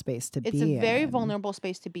vulnerable space to It's be a very in. vulnerable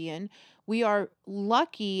space to be in. We are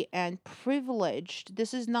lucky and privileged.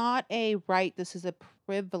 This is not a right, this is a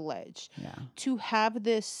privilege Yeah. to have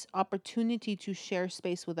this opportunity to share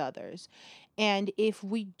space with others. And if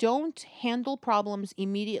we don't handle problems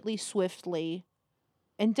immediately, swiftly,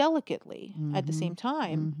 and delicately at the same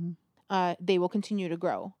time, they will continue to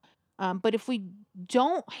grow. But if we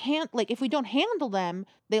don't if we don't handle them,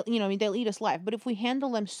 they'll eat us alive. But if we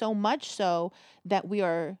handle them so much so that we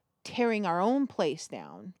are tearing our own place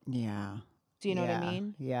down, Yeah. do you know what I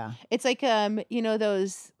mean? Yeah. It's like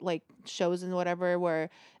those like shows and whatever where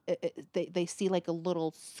they see like a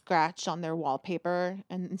little scratch on their wallpaper,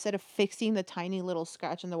 and instead of fixing the tiny little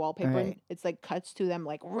scratch on the wallpaper, Right. it's like cuts to them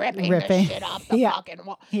like ripping the shit off the Yeah. fucking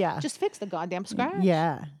wall. Yeah. Just fix the goddamn scratch.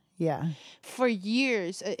 Yeah. Yeah. For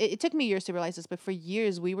years, it took me years to realize this, but for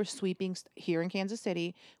years we were sweeping here in Kansas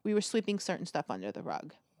City. We were sweeping certain stuff under the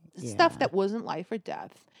rug, stuff Yeah. that wasn't life or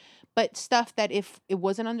death, but stuff that if it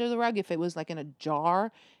wasn't under the rug, if it was like in a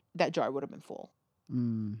jar, that jar would have been full.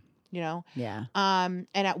 Mm. You know. Yeah. And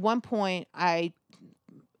at one point,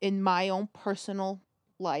 in my own personal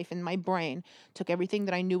life, in my brain, took everything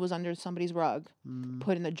that I knew was under somebody's rug,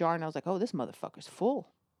 put in the jar, and I was like, "Oh, this motherfucker's full."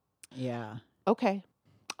 Yeah. Okay.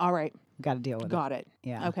 All right. Got to deal with it. Got it.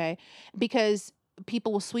 Yeah. Okay. Because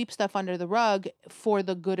people will sweep stuff under the rug for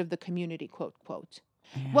the good of the community, quote, quote.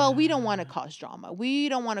 Well, we don't want to cause drama. We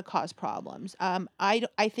don't want to cause problems. I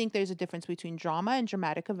think there's a difference between drama and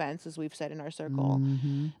dramatic events, as we've said in our circle.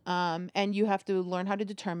 And you have to learn how to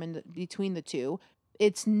determine between the two.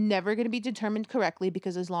 It's never going to be determined correctly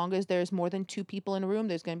because as long as there's more than two people in a room,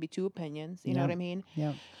 there's going to be two opinions. You know what I mean?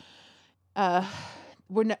 Yeah.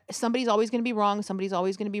 Somebody's always going to be wrong. Somebody's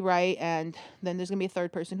always going to be right. And then there's going to be a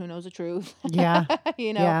third person who knows the truth. Yeah.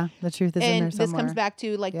 Yeah. The truth is in there And somewhere. this comes back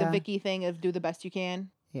to like the Yeah. Vicky thing of do the best you can.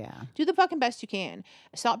 Yeah. Do the fucking best you can.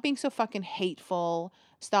 Stop being so fucking hateful.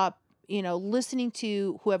 Stop, listening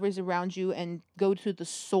to whoever's around you and go to the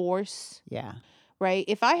source. Yeah. Right?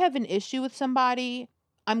 If I have an issue with somebody,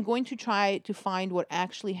 I'm going to try to find what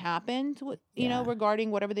actually happened,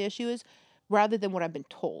 regarding whatever the issue is, rather than what I've been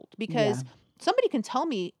told. Because somebody can tell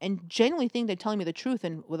me and genuinely think they're telling me the truth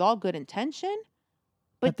and with all good intention,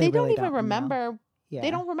 but they don't really even don't know. remember. Yeah.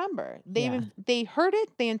 They don't remember. They heard it,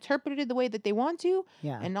 they interpreted it the way that they want to,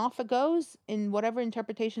 and off it goes in whatever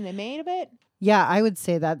interpretation they made of it. Yeah, I would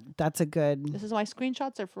say that's a good. This is why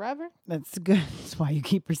screenshots are forever. That's good. That's why you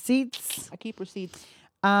keep receipts. I keep receipts.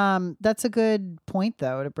 That's a good point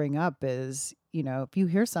though to bring up is, if you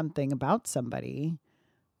hear something about somebody,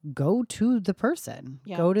 go to the person.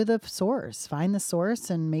 Yeah. Go to the source. Find the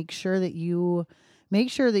source and make sure that you're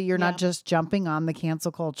not just jumping on the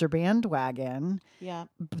cancel culture bandwagon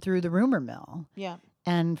through the rumor mill. Yeah.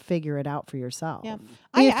 And figure it out for yourself. Yeah.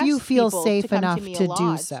 If you feel safe enough to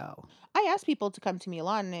do so. I ask people to come to me a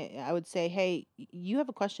lot, and I would say, "Hey, you have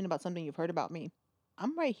a question about something you've heard about me.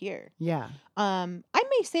 I'm right here." Yeah. I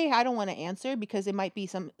may say I don't want to answer because it might be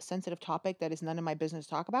some sensitive topic that is none of my business to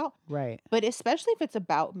talk about. Right. But especially if it's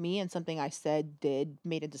about me and something I said, did,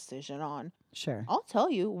 made a decision on. Sure. I'll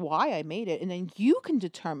tell you why I made it, and then you can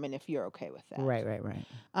determine if you're okay with that. Right.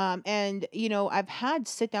 And I've had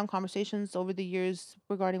sit-down conversations over the years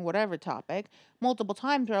regarding whatever topic multiple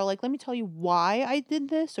times where I'm like, let me tell you why I did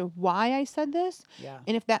this or why I said this. Yeah.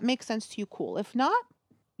 And if that makes sense to you, cool. If not,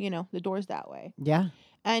 the door's that way. Yeah.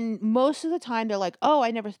 And most of the time they're like, oh,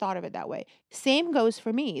 I never thought of it that way. Same goes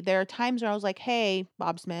for me. There are times where I was like, hey,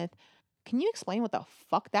 Bob Smith, can you explain what the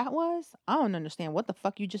fuck that was? I don't understand what the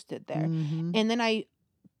fuck you just did there. Mm-hmm. And then I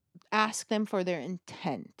ask them for their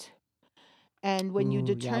intent. And when you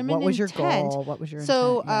determine what was intent, your goal? What was your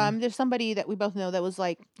so intent? Yeah. there's somebody that we both know that was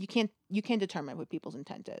like, you can't determine what people's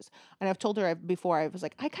intent is. And I've told her before, I was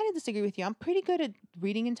like, I kind of disagree with you. I'm pretty good at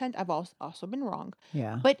reading intent. I've also been wrong.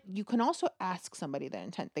 Yeah. But you can also ask somebody their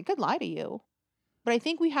intent. They could lie to you. But I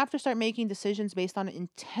think we have to start making decisions based on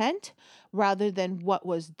intent rather than what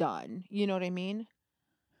was done. You know what I mean?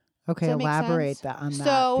 Okay, Does that make elaborate sense? on that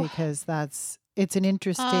So, because it's an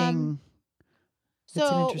interesting.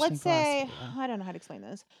 So let's say, philosophy, I don't know how to explain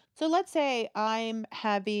this. So let's say I'm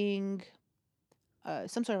having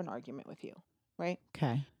some sort of an argument with you, right?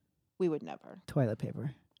 Okay. We would never. Toilet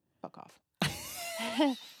paper. Fuck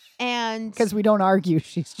off. And because we don't argue,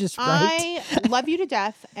 she's just right. I love you to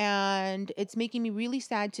death, and it's making me really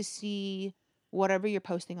sad to see whatever you're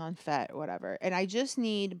posting on FET or whatever. And I just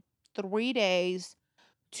need 3 days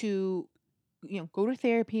to, go to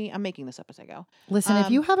therapy. I'm making this up as I go. Listen,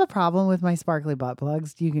 if you have a problem with my sparkly butt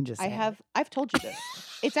plugs, you can just say I've told you this.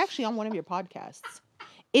 It's actually on one of your podcasts.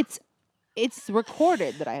 It's it's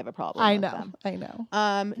recorded that I have a problem I with know. them. I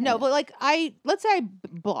know. No, but like let's say I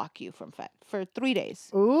block you from Fet for 3 days,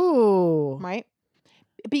 Ooh. right?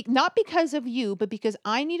 Not because of you, but because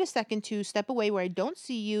I need a second to step away where I don't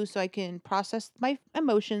see you so I can process my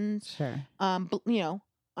emotions, Sure.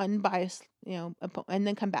 Unbiased, and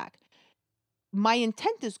then come back. My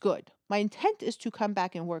intent is good. My intent is to come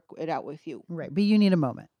back and work it out with you. Right. But you need a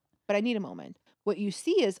moment. But I need a moment. What you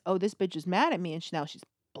see is, oh, this bitch is mad at me and now she's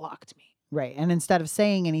blocked me. Right. And instead of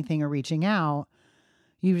saying anything or reaching out,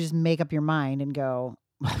 you just make up your mind and go,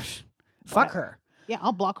 fuck her. Yeah,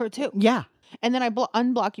 I'll block her too. Yeah. And then I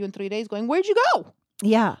unblock you in 3 days going, where'd you go?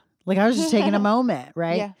 Yeah. Like I was just taking a moment,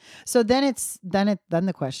 right? Yeah. So then then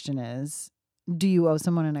the question is, do you owe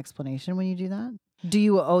someone an explanation when you do that? Do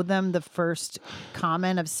you owe them the first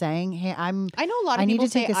comment of saying, "Hey, I know a lot of I need people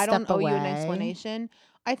to say take a I don't step owe you an away." explanation.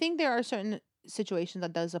 I think there are certain situations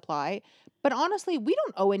that does apply, but honestly, we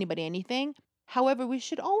don't owe anybody anything. However, we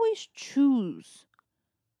should always choose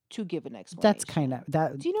to give an explanation. That's kind of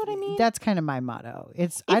that. Do you know what I mean? That's kind of my motto.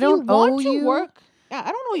 It's if I don't you want owe to you work. Yeah,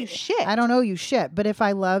 I don't owe you shit. I don't owe you shit. But if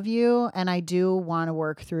I love you and I do want to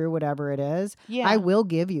work through whatever it is, Yeah. I will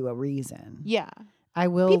give you a reason. Yeah. I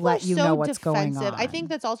will People let are you so know what's going defensive. on. I think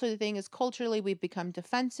that's also the thing is culturally we've become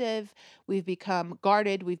defensive, we've become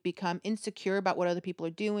guarded, we've become insecure about what other people are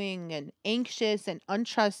doing and anxious and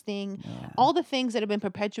untrusting. Yeah. All the things that have been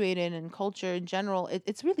perpetuated in culture in general,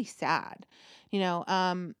 it's really sad.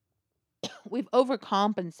 We've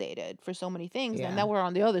overcompensated for so many things Yeah. and now we're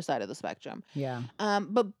on the other side of the spectrum. Yeah.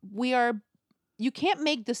 But you can't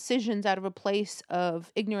make decisions out of a place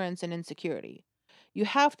of ignorance and insecurity. You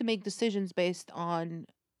have to make decisions based on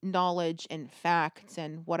knowledge and facts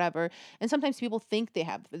and whatever. And sometimes people think they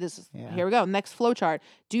have this. Yeah. Here we go. Next flow chart.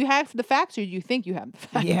 Do you have the facts or do you think you have the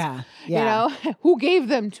facts? Yeah. Yeah. Who gave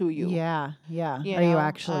them to you? Yeah. Yeah. You Are you know,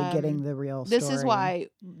 actually getting the real story? This is why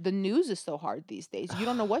the news is so hard these days. You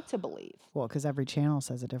don't know what to believe. Well, because every channel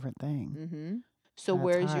says a different thing. Mm-hmm. So That's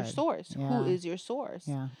where is your hard. source? Yeah. Who is your source?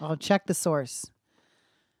 Yeah. I'll check the source.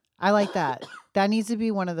 I like that. That needs to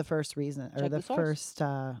be one of the first reasons or Check the the source. first.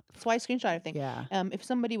 That's why I screenshot everything. Yeah. If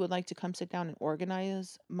somebody would like to come sit down and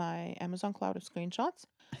organize my Amazon cloud of screenshots,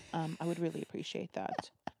 I would really appreciate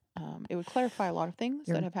that. It would clarify a lot of things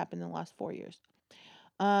that have happened in the last 4 years.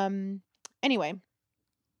 Anyway.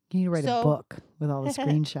 You need to write a book with all the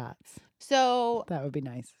screenshots. So that would be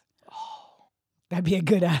nice. That'd be a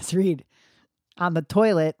good ass read on the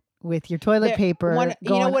toilet with your toilet paper.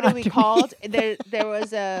 You know what we called? There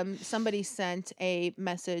was somebody sent a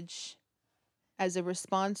message as a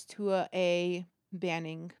response to a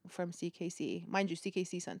banning from CKC. Mind you,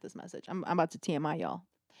 CKC sent this message. I'm about to TMI y'all.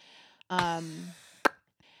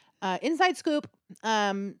 Inside scoop.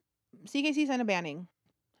 CKC sent a banning.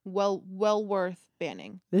 Well worth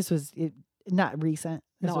banning. This was not recent.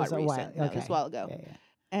 This was not a recent. while. No, it was a while ago. Yeah.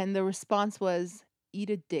 And the response was,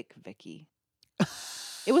 "Eat a dick, Vicky."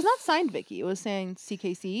 It was not signed Vicky. It was saying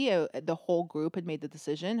CKC, the whole group had made the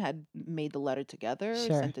decision, had made the letter together,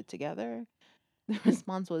 sent it together. The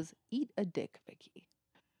response was, "Eat a dick, Vicky."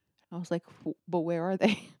 I was like, but where are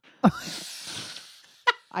they?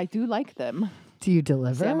 I do like them. Do you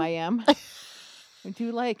deliver? Sam, I am. I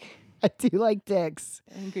do like dicks.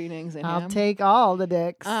 and greetings and I'll ham. take all the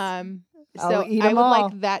dicks. So eat I 'em would all.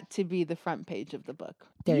 like that to be the front page of the book.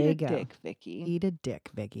 There Eat you a go. dick, Vicky. Eat a dick,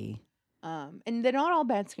 Vicky. And they're not all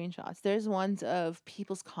bad screenshots. There's ones of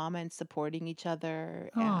people's comments supporting each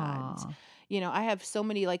other. Aww. And, I have so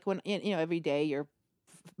many, like when, every day your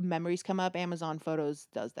memories come up, Amazon Photos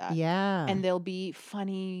does that. Yeah. And there'll be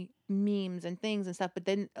funny memes and things and stuff. But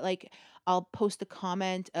then like I'll post a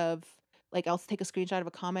comment of, like I'll take a screenshot of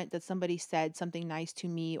a comment that somebody said something nice to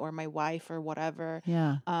me or my wife or whatever.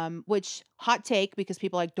 Yeah. Which hot take, because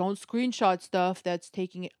people are like, don't screenshot stuff that's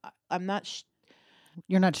taking it. I'm not...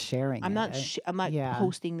 You're not sharing. I'm not Yeah.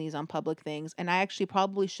 posting these on public things, and I actually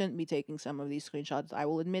probably shouldn't be taking some of these screenshots. I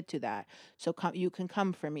will admit to that. So you can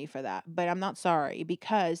come for me for that, but I'm not sorry,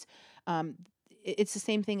 because it's the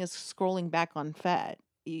same thing as scrolling back on Fed.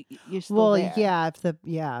 You're still there. Yeah. If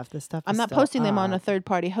the stuff. I'm is not still posting them on a up.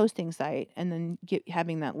 third-party hosting site and then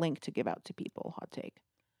having that link to give out to people. Hot take.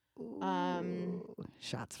 Ooh,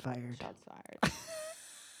 shots fired. Shots fired.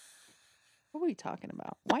 What were we talking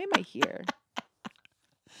about? Why am I here?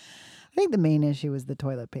 I think the main issue is the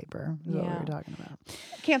toilet paper. Is what we Yeah. were talking about.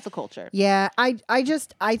 Cancel culture. Yeah, I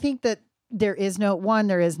think that there is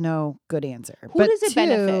no good answer. Who does it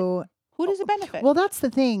benefit? Who does it benefit? Well, that's the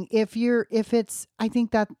thing. I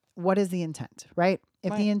think that what is the intent, right?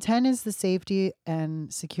 If the intent is the safety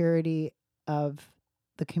and security of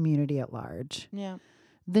the community at large, yeah.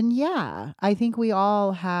 then yeah, I think we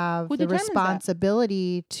all have Who the determines that?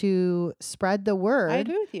 responsibility to spread the word. I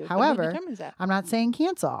agree with you. but who However, determines that? I'm not saying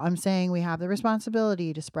cancel. I'm saying we have the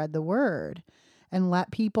responsibility to spread the word and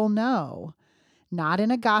let people know. Not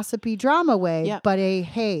in a gossipy drama way, Yeah. but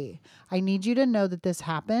hey, I need you to know that this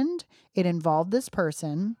happened. It involved this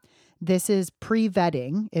person. This is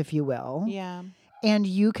pre-vetting, if you will. Yeah. And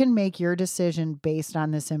you can make your decision based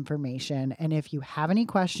on this information. And if you have any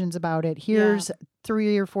questions about it, here's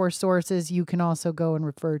 3 or 4 sources you can also go and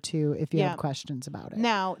refer to if you have questions about it.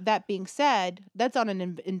 Now, that being said, that's on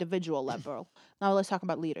an individual level. Now let's talk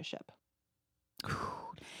about leadership.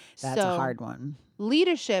 That's a hard one.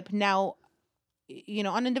 Leadership, now, you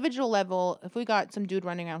know, on an individual level, if we got some dude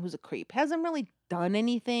running around who's a creep, hasn't really done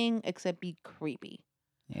anything except be creepy.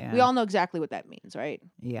 Yeah. We all know exactly what that means, right?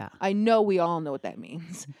 Yeah. I know we all know what that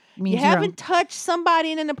means. Means you haven't touched somebody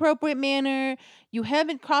in an appropriate manner. You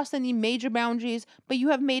haven't crossed any major boundaries, but you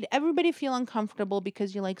have made everybody feel uncomfortable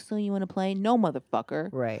because you're like, so you want to play? No, motherfucker.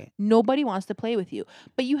 Right. Nobody wants to play with you.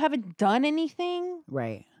 But you haven't done anything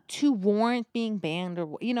Right. to warrant being banned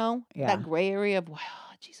or, you know, that gray area of, wow,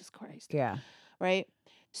 Jesus Christ. Yeah. Right?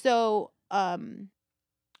 So,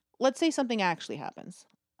 let's say something actually happens,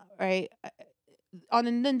 right? On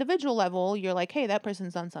an individual level, you're like, hey, that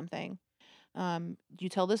person's done something. You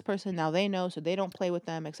tell this person, now they know, so they don't play with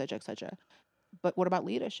them, et cetera, et cetera. But what about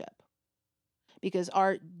leadership? Because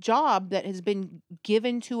our job that has been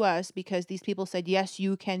given to us because these people said, yes,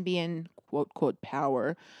 you can be in quote, quote,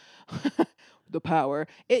 power, the power.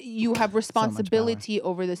 You have responsibility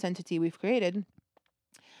over this entity we've created.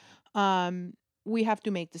 We have to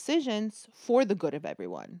make decisions for the good of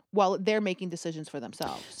everyone while they're making decisions for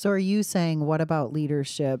themselves. So are you saying, what about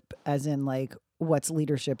leadership as in like, what's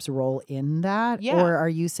leadership's role in that? Yeah. Or are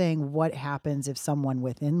you saying what happens if someone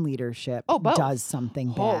within leadership both. does something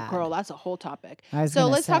bad? Oh, girl, that's a whole topic. I was So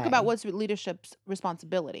gonna let's talk say. about what's leadership's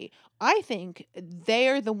responsibility. I think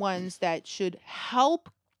they're the ones that should help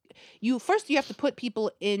you. First, you have to put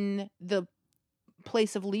people in the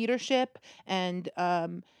place of leadership and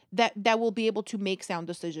that will be able to make sound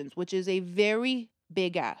decisions, which is a very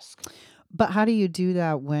big ask. But how do you do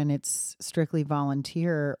that when it's strictly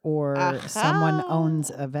volunteer or someone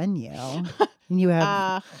owns a venue and you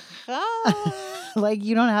have like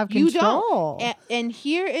you don't have control? You don't. And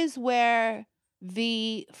here is where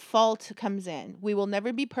the fault comes in. We will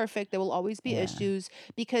never be perfect. There will always be issues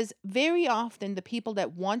because very often the people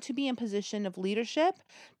that want to be in position of leadership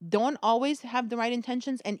don't always have the right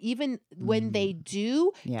intentions. And even when they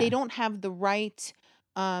do, they don't have the right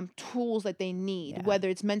tools that they need, whether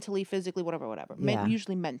it's mentally, physically, whatever.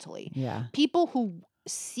 Usually mentally. Yeah. People who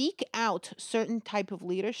seek out certain type of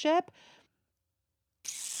leadership, ...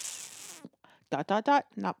 No,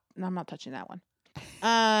 I'm not touching that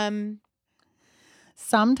one.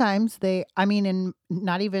 Sometimes in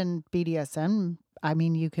not even BDSM, I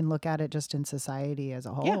mean, you can look at it just in society as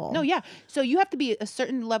a whole. So you have to be a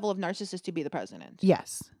certain level of narcissist to be the president.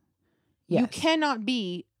 Yes. You cannot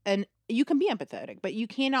be you can be empathetic, but you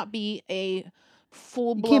cannot be a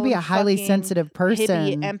full-blown, you can't be a highly sensitive person,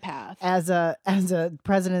 hippie empath as a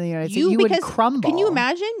president of the United States. You would crumble. Can you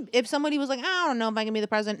imagine if somebody was like, I don't know if I can be the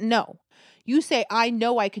president? No. You say, I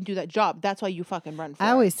know I can do that job. That's why you fucking run for it. I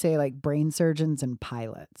always say like brain surgeons and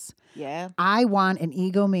pilots. Yeah. I want an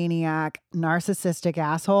egomaniac, narcissistic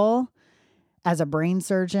asshole as a brain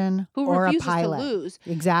surgeon who or refuses a pilot. to lose.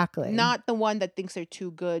 Exactly. Not the one that thinks they're too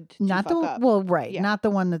good to not fuck the up. Well, right. Yeah. Not the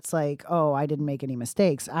one that's like, oh, I didn't make any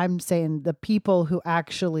mistakes. I'm saying the people who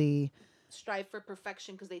actually strive for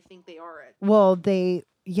perfection because they think they are it. Well,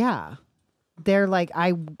 they're like,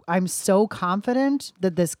 I'm so confident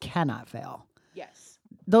that this cannot fail. Yes.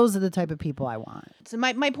 Those are the type of people I want. So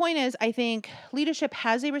my point is, I think leadership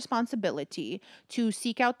has a responsibility to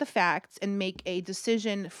seek out the facts and make a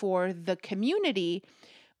decision for the community.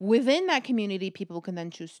 Within that community, people can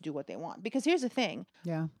then choose to do what they want. Because here's the thing.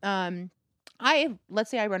 Yeah.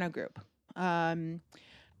 Let's say I run a group. And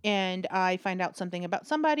I find out something about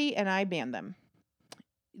somebody and I ban them.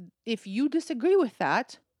 If you disagree with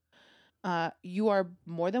that, you are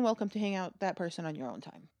more than welcome to hang out with that person on your own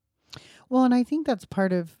time. Well, and I think that's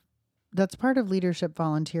part of leadership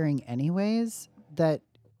volunteering anyways, that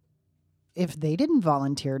if they didn't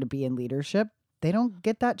volunteer to be in leadership, they don't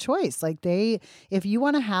get that choice. Like if you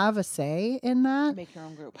want to have a say in that, make your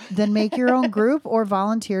own group. Then make your own group or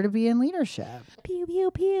volunteer to be in leadership. Pew, pew,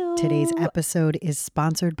 pew. Today's episode is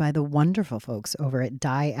sponsored by the wonderful folks over at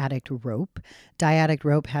Dye Addict Rope. Dye Addict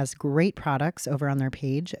Rope has great products over on their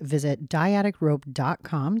page. Visit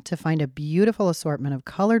dyeaddictrope.com to find a beautiful assortment of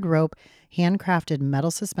colored rope, handcrafted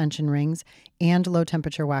metal suspension rings, and low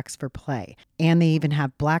temperature wax for play. And they even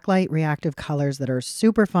have blacklight reactive colors that are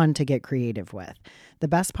super fun to get creative with. The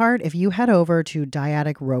best part, if you head over to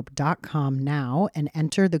dyadicrope.com now and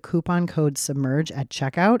enter the coupon code SUBMERGE at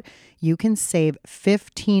checkout, you can save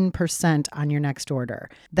 15% on your next order.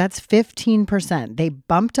 That's 15%. They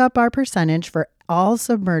bumped up our percentage for all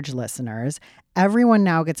Submerge listeners. Everyone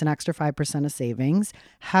now gets an extra 5% of savings.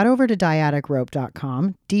 Head over to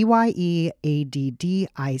dyadicrope.com,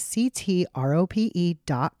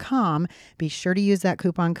 DYEADDICTROPE.com. Be sure to use that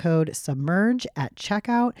coupon code SUBMERGE at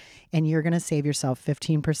checkout, and you're going to save yourself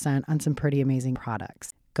 15% on some pretty amazing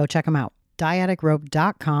products. Go check them out.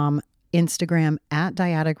 dyadicrope.com, Instagram at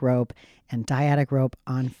dyadicrope, and dyadicrope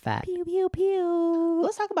on Fed. Pew, pew, pew.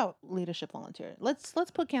 Let's talk about leadership volunteer. Let's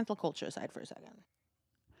put cancel culture aside for a second.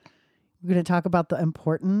 We're going to talk about the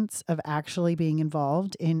importance of actually being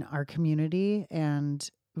involved in our community and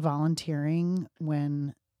volunteering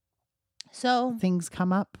when things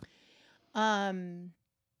come up. When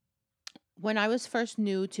I was first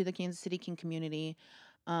new to the Kansas City King community,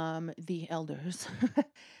 the elders,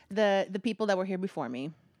 the people that were here before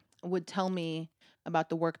me would tell me about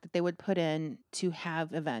the work that they would put in to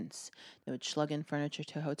have events. They would slug in furniture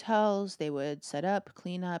to hotels. They would set up,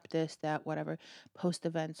 clean up, this, that, whatever, post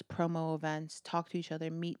events, promo events, talk to each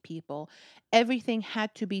other, meet people. Everything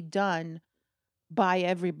had to be done by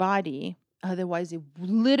everybody. Otherwise, it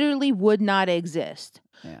literally would not exist.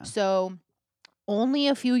 Yeah. So only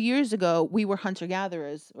a few years ago, we were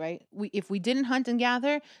hunter-gatherers, right? If we didn't hunt and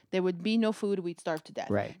gather, there would be no food. We'd starve to death.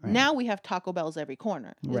 Right. Now we have Taco Bells every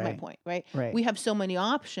corner, is my point, right? We have so many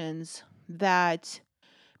options that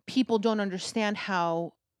people don't understand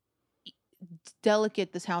how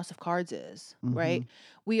delicate this house of cards is, right?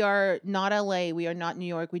 We are not LA. We are not New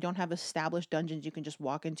York. We don't have established dungeons you can just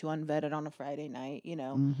walk into unvetted on a Friday night, you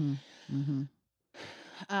know?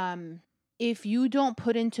 If you don't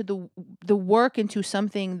put into the work into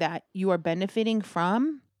something that you are benefiting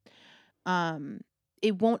from,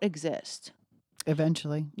 it won't exist.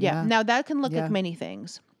 Eventually. Yeah. Now that can look like many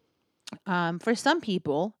things. For some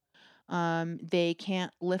people, they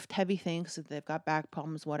can't lift heavy things. So they've got back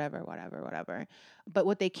problems, whatever. But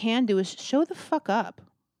what they can do is show the fuck up.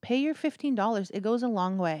 Pay your $15. It goes a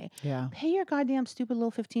long way. Yeah. Pay your goddamn stupid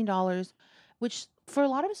little $15, which for a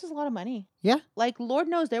lot of us is a lot of money. Yeah. Like, Lord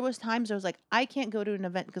knows there was times I was like, I can't go to an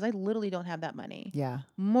event because I literally don't have that money. Yeah.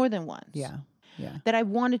 More than once. Yeah. That I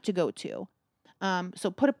wanted to go to.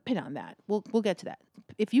 So put a pin on that. We'll get to that.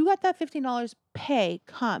 If you got that $15, pay,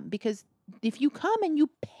 come. Because if you come and you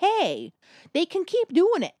pay, they can keep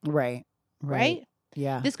doing it. Right?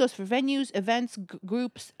 Yeah. This goes for venues, events,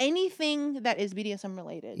 groups, anything that is BDSM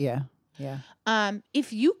related. Yeah.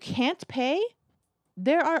 If you can't pay,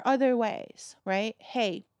 there are other ways, right?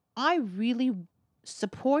 Hey, I really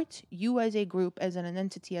support you as a group, as an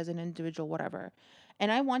entity, as an individual, whatever. And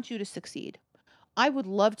I want you to succeed. I would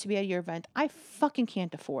love to be at your event. I fucking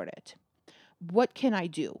can't afford it. What can I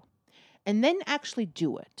do? And then actually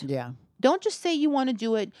do it. Yeah. Don't just say you want to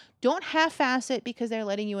do it. Don't half-ass it because they're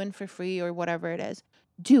letting you in for free or whatever it is.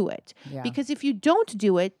 Do it. Yeah. Because if you don't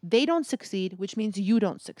do it, they don't succeed, which means you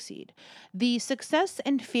don't succeed. The success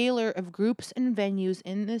and failure of groups and venues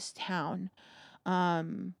in this town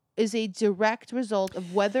is a direct result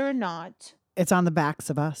of whether or not it's on the backs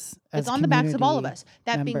of us. It's on the backs of all of us.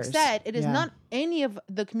 That members. Being said, it is not any of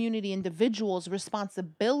the community individuals'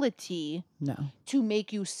 responsibility to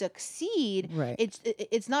make you succeed. Right.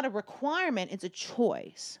 It's not a requirement. It's a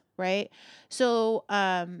choice. Right. So,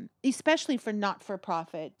 especially for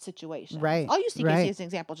not-for-profit situations. Right. I'll use CKC as an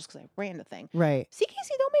example just because I ran the thing. Right.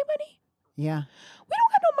 CKC don't make money. Yeah. We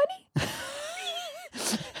don't got no money.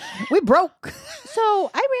 We broke.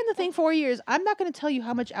 So I ran the thing 4 years. I'm not going to tell you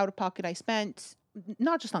how much out of pocket I spent,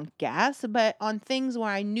 not just on gas, but on things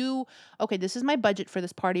where I knew, okay, this is my budget for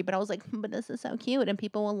this party. But I was like, but this is so cute and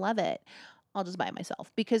people will love it. I'll just buy it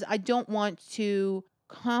myself because I don't want to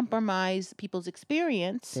compromise people's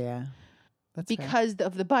experience. Yeah. That's because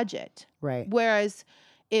of the budget. Right. Whereas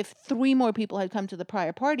if 3 more people had come to the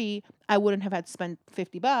prior party, I wouldn't have had to spend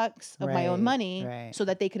 $50 of my own money so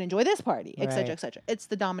that they could enjoy this party, et cetera, et cetera. It's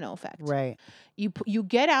the domino effect. Right. You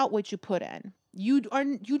get out what you put in. You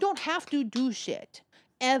don't have to do shit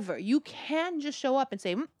ever. You can just show up and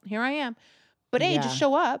say, here I am. But just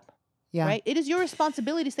show up. Yeah. Right. It is your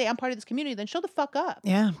responsibility to say I'm part of this community. Then show the fuck up.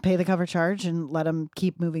 Yeah. Pay the cover charge and let them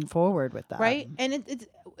keep moving forward with that. Right. And it's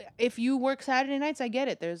if you work Saturday nights, I get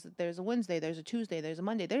it. There's a Wednesday, there's a Tuesday, there's a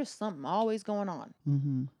Monday. There's something always going on.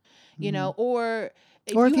 Mm-hmm. You know, or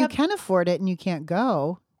if you can afford it and you can't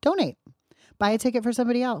go, donate. Buy a ticket for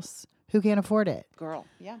somebody else who can't afford it. Girl,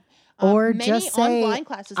 yeah. Or many just say, online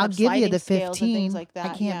classes I'll have give you sliding the scales and 15. things like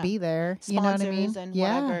that. I can't be there. You know what I mean? And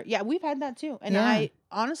Yeah. whatever. Yeah, we've had that too. And Yeah. I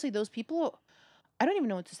honestly, those people, I don't even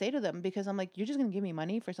know what to say to them because I'm like, you're just going to give me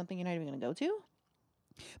money for something you're not even going to go to?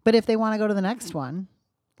 But if they want to go to the next one,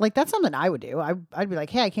 like that's something I would do. I'd be like,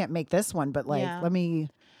 hey, I can't make this one, but like, let me.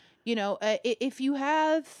 You know, if you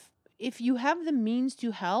have the means to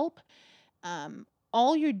help,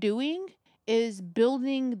 all you're doing is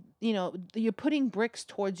building, you know, you're putting bricks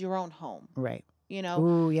towards your own home. Right. You know.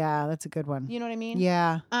 Ooh, yeah, that's a good one. You know what I mean?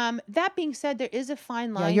 Yeah. That being said, there is a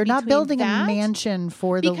fine line. Yeah, you're not building a mansion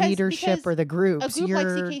for the leadership or the groups. A group like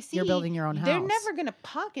CKC, you're building your own house. They're never gonna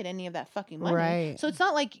pocket any of that fucking money. Right. So it's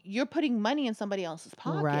not like you're putting money in somebody else's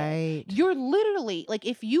pocket. Right. You're literally like,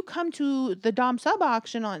 if you come to the Dom sub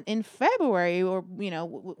auction in February, or you know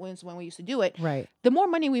when we used to do it. Right. The more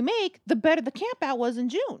money we make, the better the camp out was in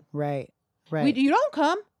June. Right. Right. You don't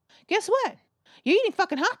come. Guess what? You're eating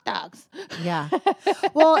fucking hot dogs. Yeah.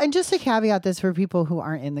 Well, and just to caveat this for people who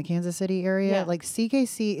aren't in the Kansas City area, like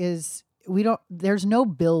CKC is, there's no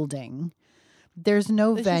building. There's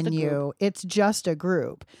no venue. It's just a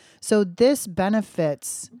group. So this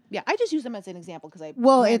benefits. Yeah. I just use them as an example because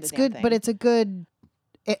it's good, but it's a good,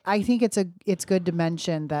 I think it's good to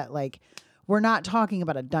mention that like, we're not talking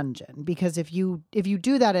about a dungeon, because if you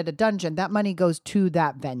do that at a dungeon, that money goes to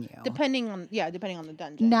that venue. Depending on the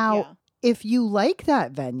dungeon. Now, if you like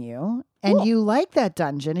that venue and you like that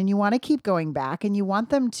dungeon and you want to keep going back and you want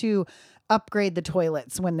them to upgrade the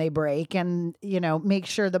toilets when they break and, you know, make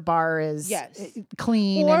sure the bar is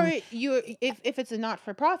clean. Or if it's a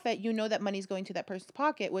not-for-profit, you know that money's going to that person's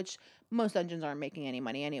pocket, which most dungeons aren't making any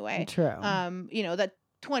money anyway. True. You know, that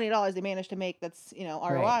 $20 they managed to make, that's, you know,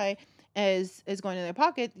 ROI is going to their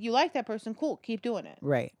pocket. You like that person, cool, keep doing it.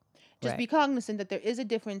 Right. Just be cognizant that there is a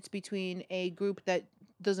difference between a group that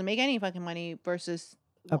doesn't make any fucking money versus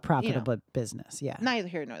a profitable business. Yeah. Neither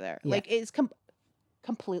here nor there. Yeah. Like, it's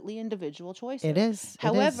completely individual choices. It is.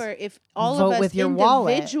 However, if all Vote of us with your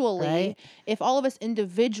individually, wallet, right? If all of us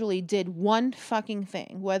individually did one fucking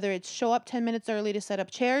thing, whether it's show up 10 minutes early to set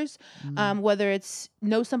up chairs, whether it's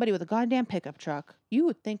know somebody with a goddamn pickup truck, you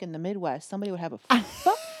would think in the Midwest somebody would have a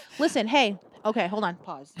Listen, hey, okay, hold on,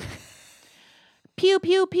 pause. Pew,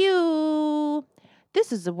 pew, pew.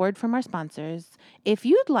 This is a word from our sponsors. If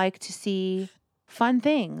you'd like to see fun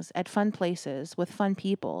things at fun places with fun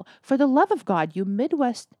people, for the love of God, you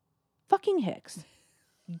Midwest fucking hicks,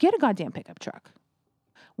 get a goddamn pickup truck.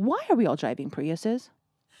 Why are we all driving Priuses?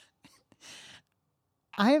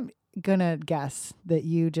 I'm gonna guess that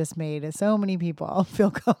you just made so many people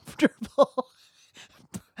feel comfortable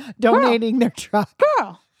donating their truck.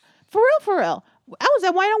 Girl, for real. I was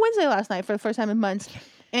at Wine on Wednesday last night for the first time in months.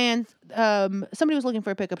 And somebody was looking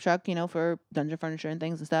for a pickup truck, you know, for dungeon furniture and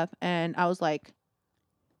things and stuff. And I was like,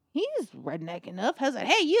 he's redneck enough. I was like,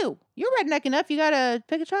 hey, you're redneck enough. You got a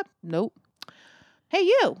pickup truck? Nope. Hey,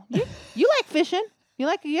 you like fishing? You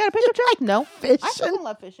got a pickup truck? No. Fishing? I fucking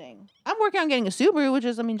love fishing. I'm working on getting a Subaru, which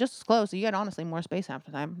is, I mean, just as close. So you got honestly more space half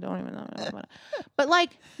the time. Don't even know. But like,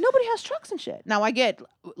 nobody has trucks and shit. Now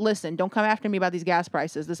listen, don't come after me about these gas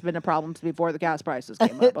prices. This has been a problem before the gas prices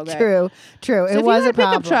came up. Okay? True. So it was a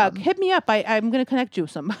problem. Pickup truck, hit me up. I'm going to connect you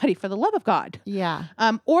with somebody, for the love of God. Yeah.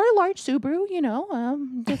 Or a large Subaru, you know,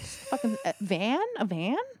 just fucking a van. A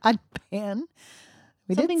van.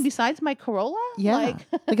 Something besides my Corolla? Yeah.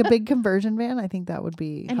 Like a big conversion van. I think that would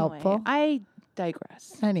be helpful. I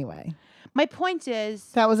digress. Anyway. My point is,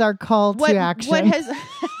 that was our call to action.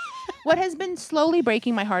 What has been slowly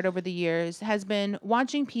breaking my heart over the years has been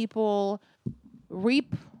watching people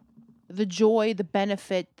reap the joy, the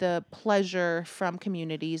benefit, the pleasure from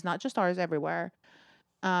communities, not just ours, everywhere,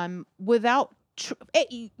 without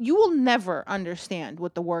you will never understand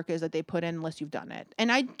what the work is that they put in unless you've done it.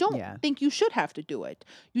 And I don't think you should have to do it.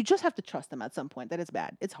 You just have to trust them at some point that it's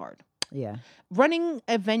bad. It's hard. Yeah. Running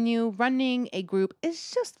a venue, running a group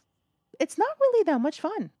it's not really that much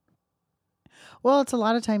fun. Well, it's a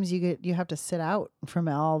lot of times you have to sit out from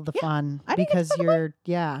all the fun because you're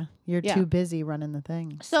too busy running the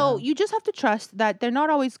thing. So you just have to trust that you're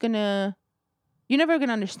never going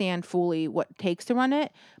to understand fully what it takes to run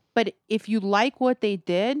it. But if you like what they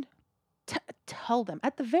did, tell them.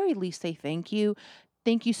 At the very least, say thank you.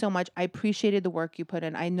 Thank you so much. I appreciated the work you put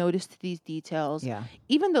in. I noticed these details. Yeah.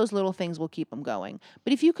 Even those little things will keep them going.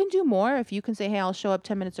 But if you can do more, if you can say, hey, I'll show up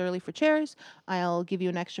 10 minutes early for chairs. I'll give you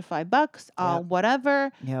an extra $5. I'll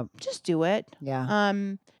whatever. Yep. Just do it. Yeah.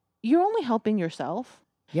 You're only helping yourself.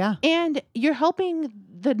 Yeah. And you're helping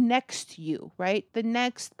the next you, right? The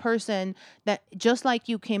next person that just like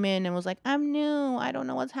you came in and was like, I'm new. I don't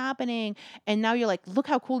know what's happening. And now you're like, look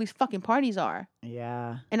how cool these fucking parties are.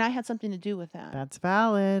 Yeah. And I had something to do with that. That's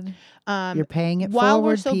valid. Um, You're paying it while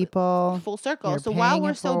we're forward, so people. full circle. You're So while paying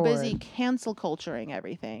we're it so busy forward. cancel culturing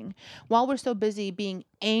everything, while we're so busy being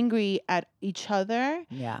angry at each other,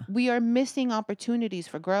 Yeah. we are missing opportunities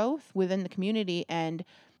for growth within the community. And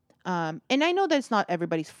I know that it's not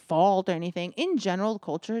everybody's fault or anything. In general, the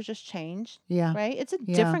culture has just changed, Yeah. right? It's a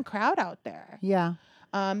Yeah. different crowd out there. Yeah.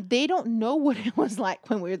 They don't know what it was like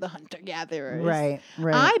when we were the hunter-gatherers. Right.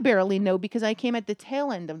 Right. I barely know because I came at the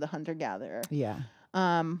tail end of the hunter-gatherer. Yeah.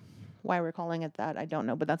 Why we're calling it that, I don't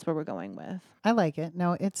know, but that's where we're going with. I like it.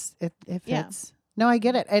 No, it fits. Yeah. No, I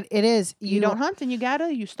get it. It is. You don't hunt and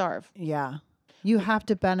you starve. Yeah. You have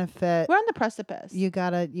to benefit. We're on the precipice. You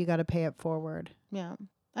gotta pay it forward. Yeah.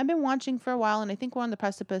 I've been watching for a while, and I think we're on the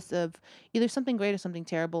precipice of either something great or something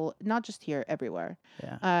terrible, not just here, everywhere.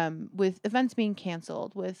 Yeah. With events being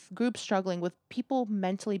canceled, with groups struggling, with people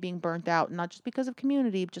mentally being burnt out, not just because of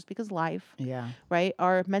community, but just because life, Yeah. right?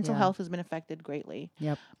 Our mental Yeah. health has been affected greatly.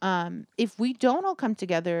 Yep. If we don't all come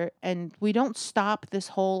together and we don't stop this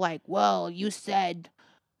whole like, well, you said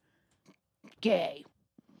gay,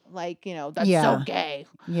 like, that's Yeah. so gay,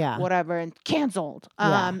 Yeah. whatever, and canceled,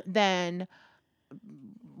 Yeah. then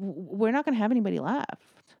we're not going to have anybody left.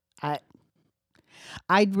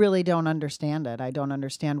 I really don't understand it. I don't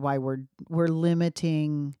understand why we're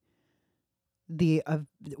limiting the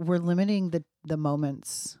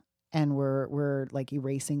moments, and we're like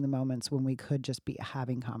erasing the moments when we could just be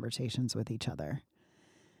having conversations with each other,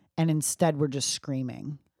 and instead we're just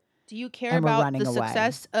screaming. Do you care And we're about running the away.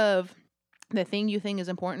 success of the thing you think is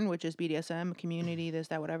important, which is BDSM, community, this,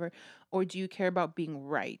 that, whatever, or do you care about being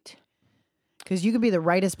right? Because you can be the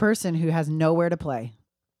rightest person who has nowhere to play.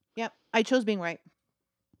 Yep, I chose being right,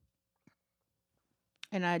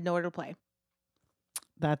 and I had nowhere to play.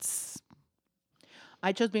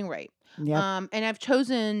 I chose being right. Yeah. And I've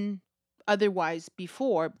chosen otherwise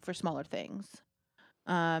before for smaller things.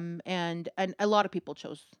 And a lot of people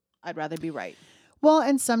chose I'd rather be right. Well,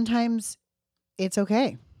 and sometimes it's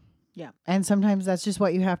okay. Yeah. And sometimes that's just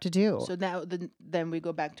what you have to do. So now then we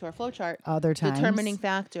go back to our flowchart. Other times, Determining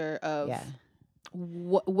factor of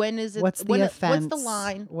when is it? What's the offense? What's the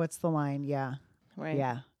line? What's the line? Yeah. Right.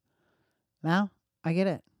 Yeah. Now I get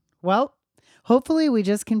it. Well, hopefully we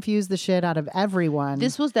just confused the shit out of everyone.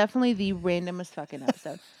 This was definitely the randomest fucking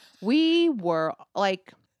episode. We were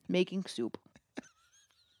like making soup.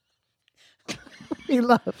 We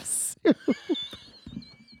love soup.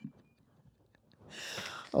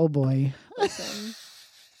 Oh boy. Listen,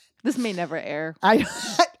 this may never air.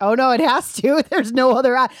 Oh no, it has to. There's no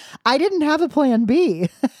other. I didn't have a plan B.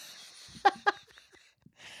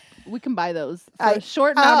 We can buy those for a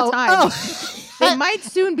short amount of time. Oh. They might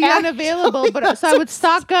soon be unavailable, but so I would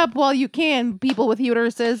stock up while you can, people with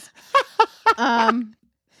uteruses.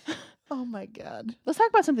 Oh my God. Let's talk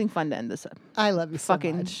about something fun to end this up. I love you so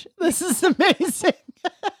Fucking- much. This is amazing.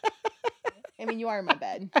 I mean, you are in my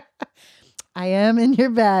bed. I am in your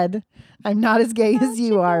bed. I'm not as gay as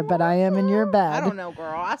you are, but I am in your bed. I don't know,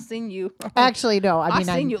 girl. I seen you. Actually, no. I I mean,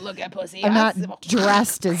 seen you look at pussy. I'm I not seen-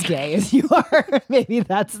 dressed as gay as you are. Maybe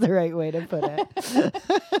that's the right way to put it.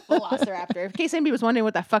 Velociraptor. In case anybody was wondering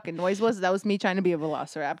what that fucking noise was, that was me trying to be a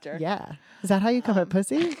velociraptor. Yeah. Is that how you come at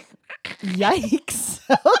pussy? Yikes.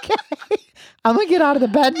 Okay. I'm going to get out of the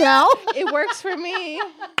bed now. It works for me.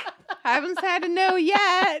 Haven't had to know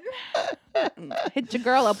yet. Hit your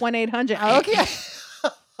girl up 1-800.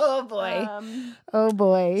 Okay. Oh, boy. Oh,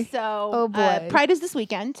 boy. So, Oh, boy. Pride is this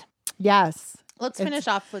weekend. Yes. Let's finish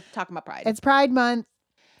off with talking about Pride. It's Pride Month.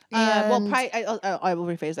 and- Pride. I will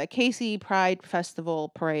rephrase that. Casey Pride Festival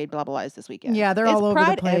Parade, blah blah blah, is this weekend. Yeah, they're It's all over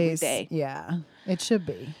Pride the place. every day. Yeah, it should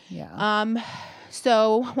be. Yeah.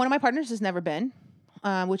 So one of my partners has never been,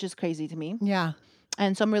 which is crazy to me, Yeah.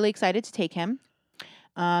 and so I'm really excited to take him.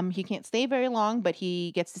 He can't stay very long, but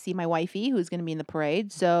he gets to see my wifey, who's going to be in the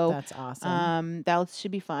parade. So That's awesome. that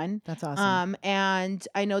should be fun. That's awesome. And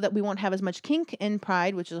I know that we won't have as much kink in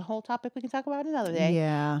Pride, which is a whole topic we can talk about another day.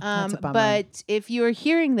 Yeah. That's a bummer. But if you're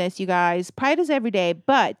hearing this, you guys, Pride is every day,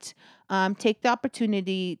 but take the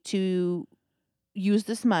opportunity to use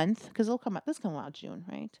this month, because this will come out June,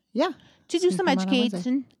 right? Yeah. To do It's some gonna come out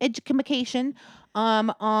on education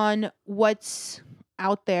on what's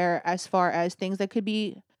out there as far as things that could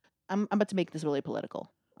be. I'm about to make this really political.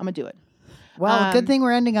 I'm gonna do it. Well, good thing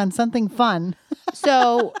we're ending on something fun.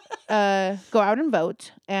 So go out and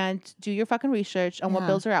vote and do your fucking research on what Yeah.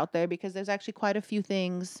 bills are out there, because there's actually quite a few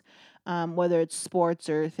things, whether it's sports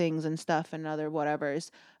or things and stuff and other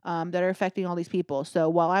whatevers, that are affecting all these people. So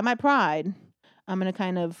while I'm at Pride, I'm going to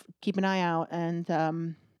kind of keep an eye out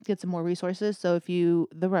and get some more resources. So if you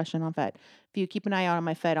keep an eye out on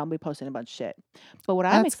my feed, I'll be posting a bunch of shit. But what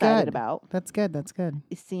I'm That's excited good. about That's good. That's good.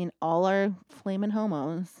 is seeing all our flaming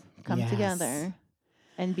homos come Yes. together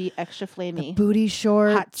and be extra The flamey. booty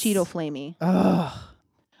shorts. Hot Cheeto flamey. Ugh.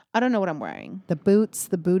 I don't know what I'm wearing. The boots,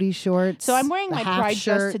 the booty shorts. So I'm wearing the my half Pride dress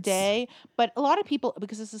shirts. today, but a lot of people,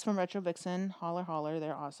 because this is from Retro Vixen, holler holler,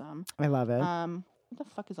 they're awesome. I love it. What the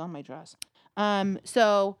fuck is on my dress?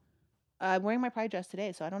 So I'm wearing my Pride dress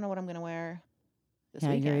today, so I don't know what I'm gonna wear this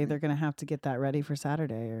weekend. You're either going to have to get that ready for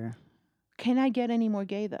Saturday or... Can I get any more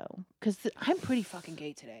gay though? Because I'm pretty fucking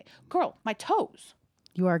gay today, girl. My toes.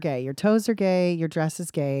 You are gay. Your toes are gay. Your dress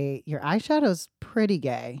is gay. Your eyeshadow's pretty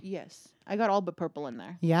gay. Yes, I got all but purple in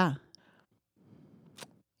there. Yeah.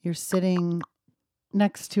 You're sitting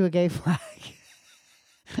next to a gay flag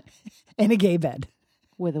in a gay bed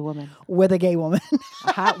With a woman, with a gay woman.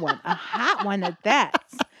 a hot one at that.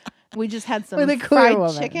 We just had some With a queer fried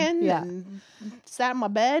woman. chicken Yeah. and sat in my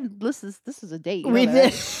bed. This is a date. You We know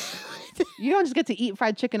that. did. You don't just get to eat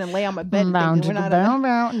fried chicken and lay on my bed. And Bow, think that we're jiggle, not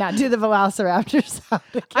bow, bow. Not do the Velociraptor sound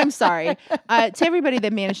again. I'm sorry. To everybody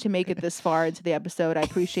that managed to make it this far into the episode, I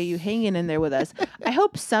appreciate you hanging in there with us. I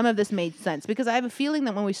hope some of this made sense, because I have a feeling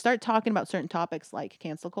that when we start talking about certain topics like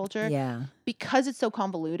cancel culture, Yeah. because it's so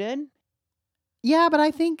convoluted, Yeah, but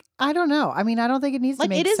I don't know. I mean, I don't think it needs to like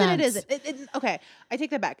make it isn't, sense. it isn't. Okay, I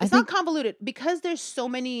take that back. I It's not convoluted because there's so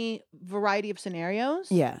many variety of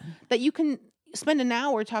scenarios Yeah. that you can spend an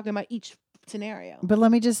hour talking about each scenario. But let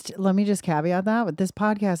me just caveat that. But this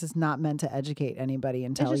podcast is not meant to educate anybody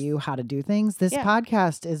and tell just- you how to do things. This Yeah.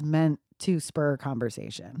 podcast is meant to spur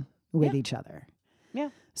conversation with Yeah. each other. Yeah.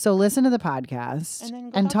 So listen to the podcast And then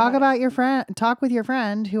go and talk talk about about your friend. Talk with your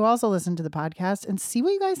friend who also listened to the podcast and see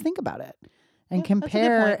what you guys think about it. And Yeah, that's a good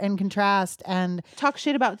compare point. and contrast and Talk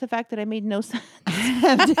shit about the fact that I made no sense.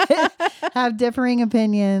 have differing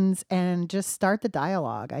opinions and just start the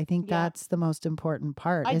dialogue. I think Yeah. that's the most important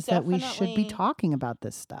part I is that we should be definitely, talking about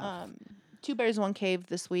this stuff. Two Bears, One Cave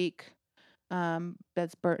this week.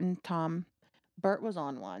 That's Bert and Tom. Bert was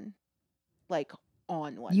on one. Like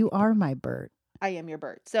on one. You are my Bert. I am your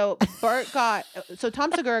Bert. So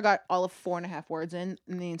Tom Segura got all of 4.5 words in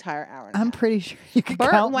the entire hour and a I'm half. pretty sure you could Bert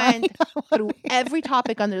count went mine. through every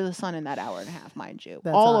topic under the sun in that hour and a half, mind you.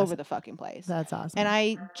 That's all awesome. over the fucking place. That's awesome. And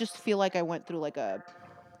I just feel like I went through like a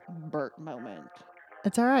Bert moment.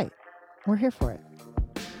 It's all right. We're here for it.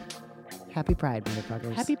 Happy Pride,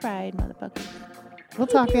 motherfuckers. Happy Pride, motherfucker. We'll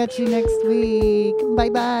talk at you next week.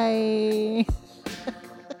 Bye-bye.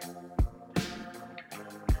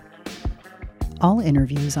 All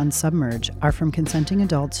interviews on Submerge are from consenting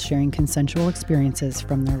adults sharing consensual experiences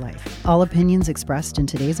from their life. All opinions expressed in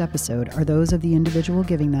today's episode are those of the individual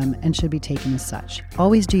giving them and should be taken as such.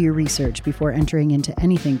 Always do your research before entering into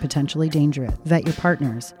anything potentially dangerous. Vet your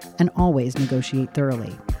partners and always negotiate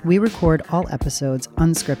thoroughly. We record all episodes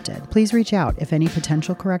unscripted. Please reach out if any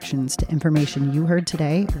potential corrections to information you heard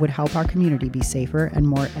today would help our community be safer and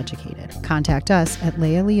more educated. Contact us at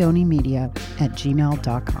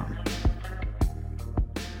lealeonemedia@gmail.com.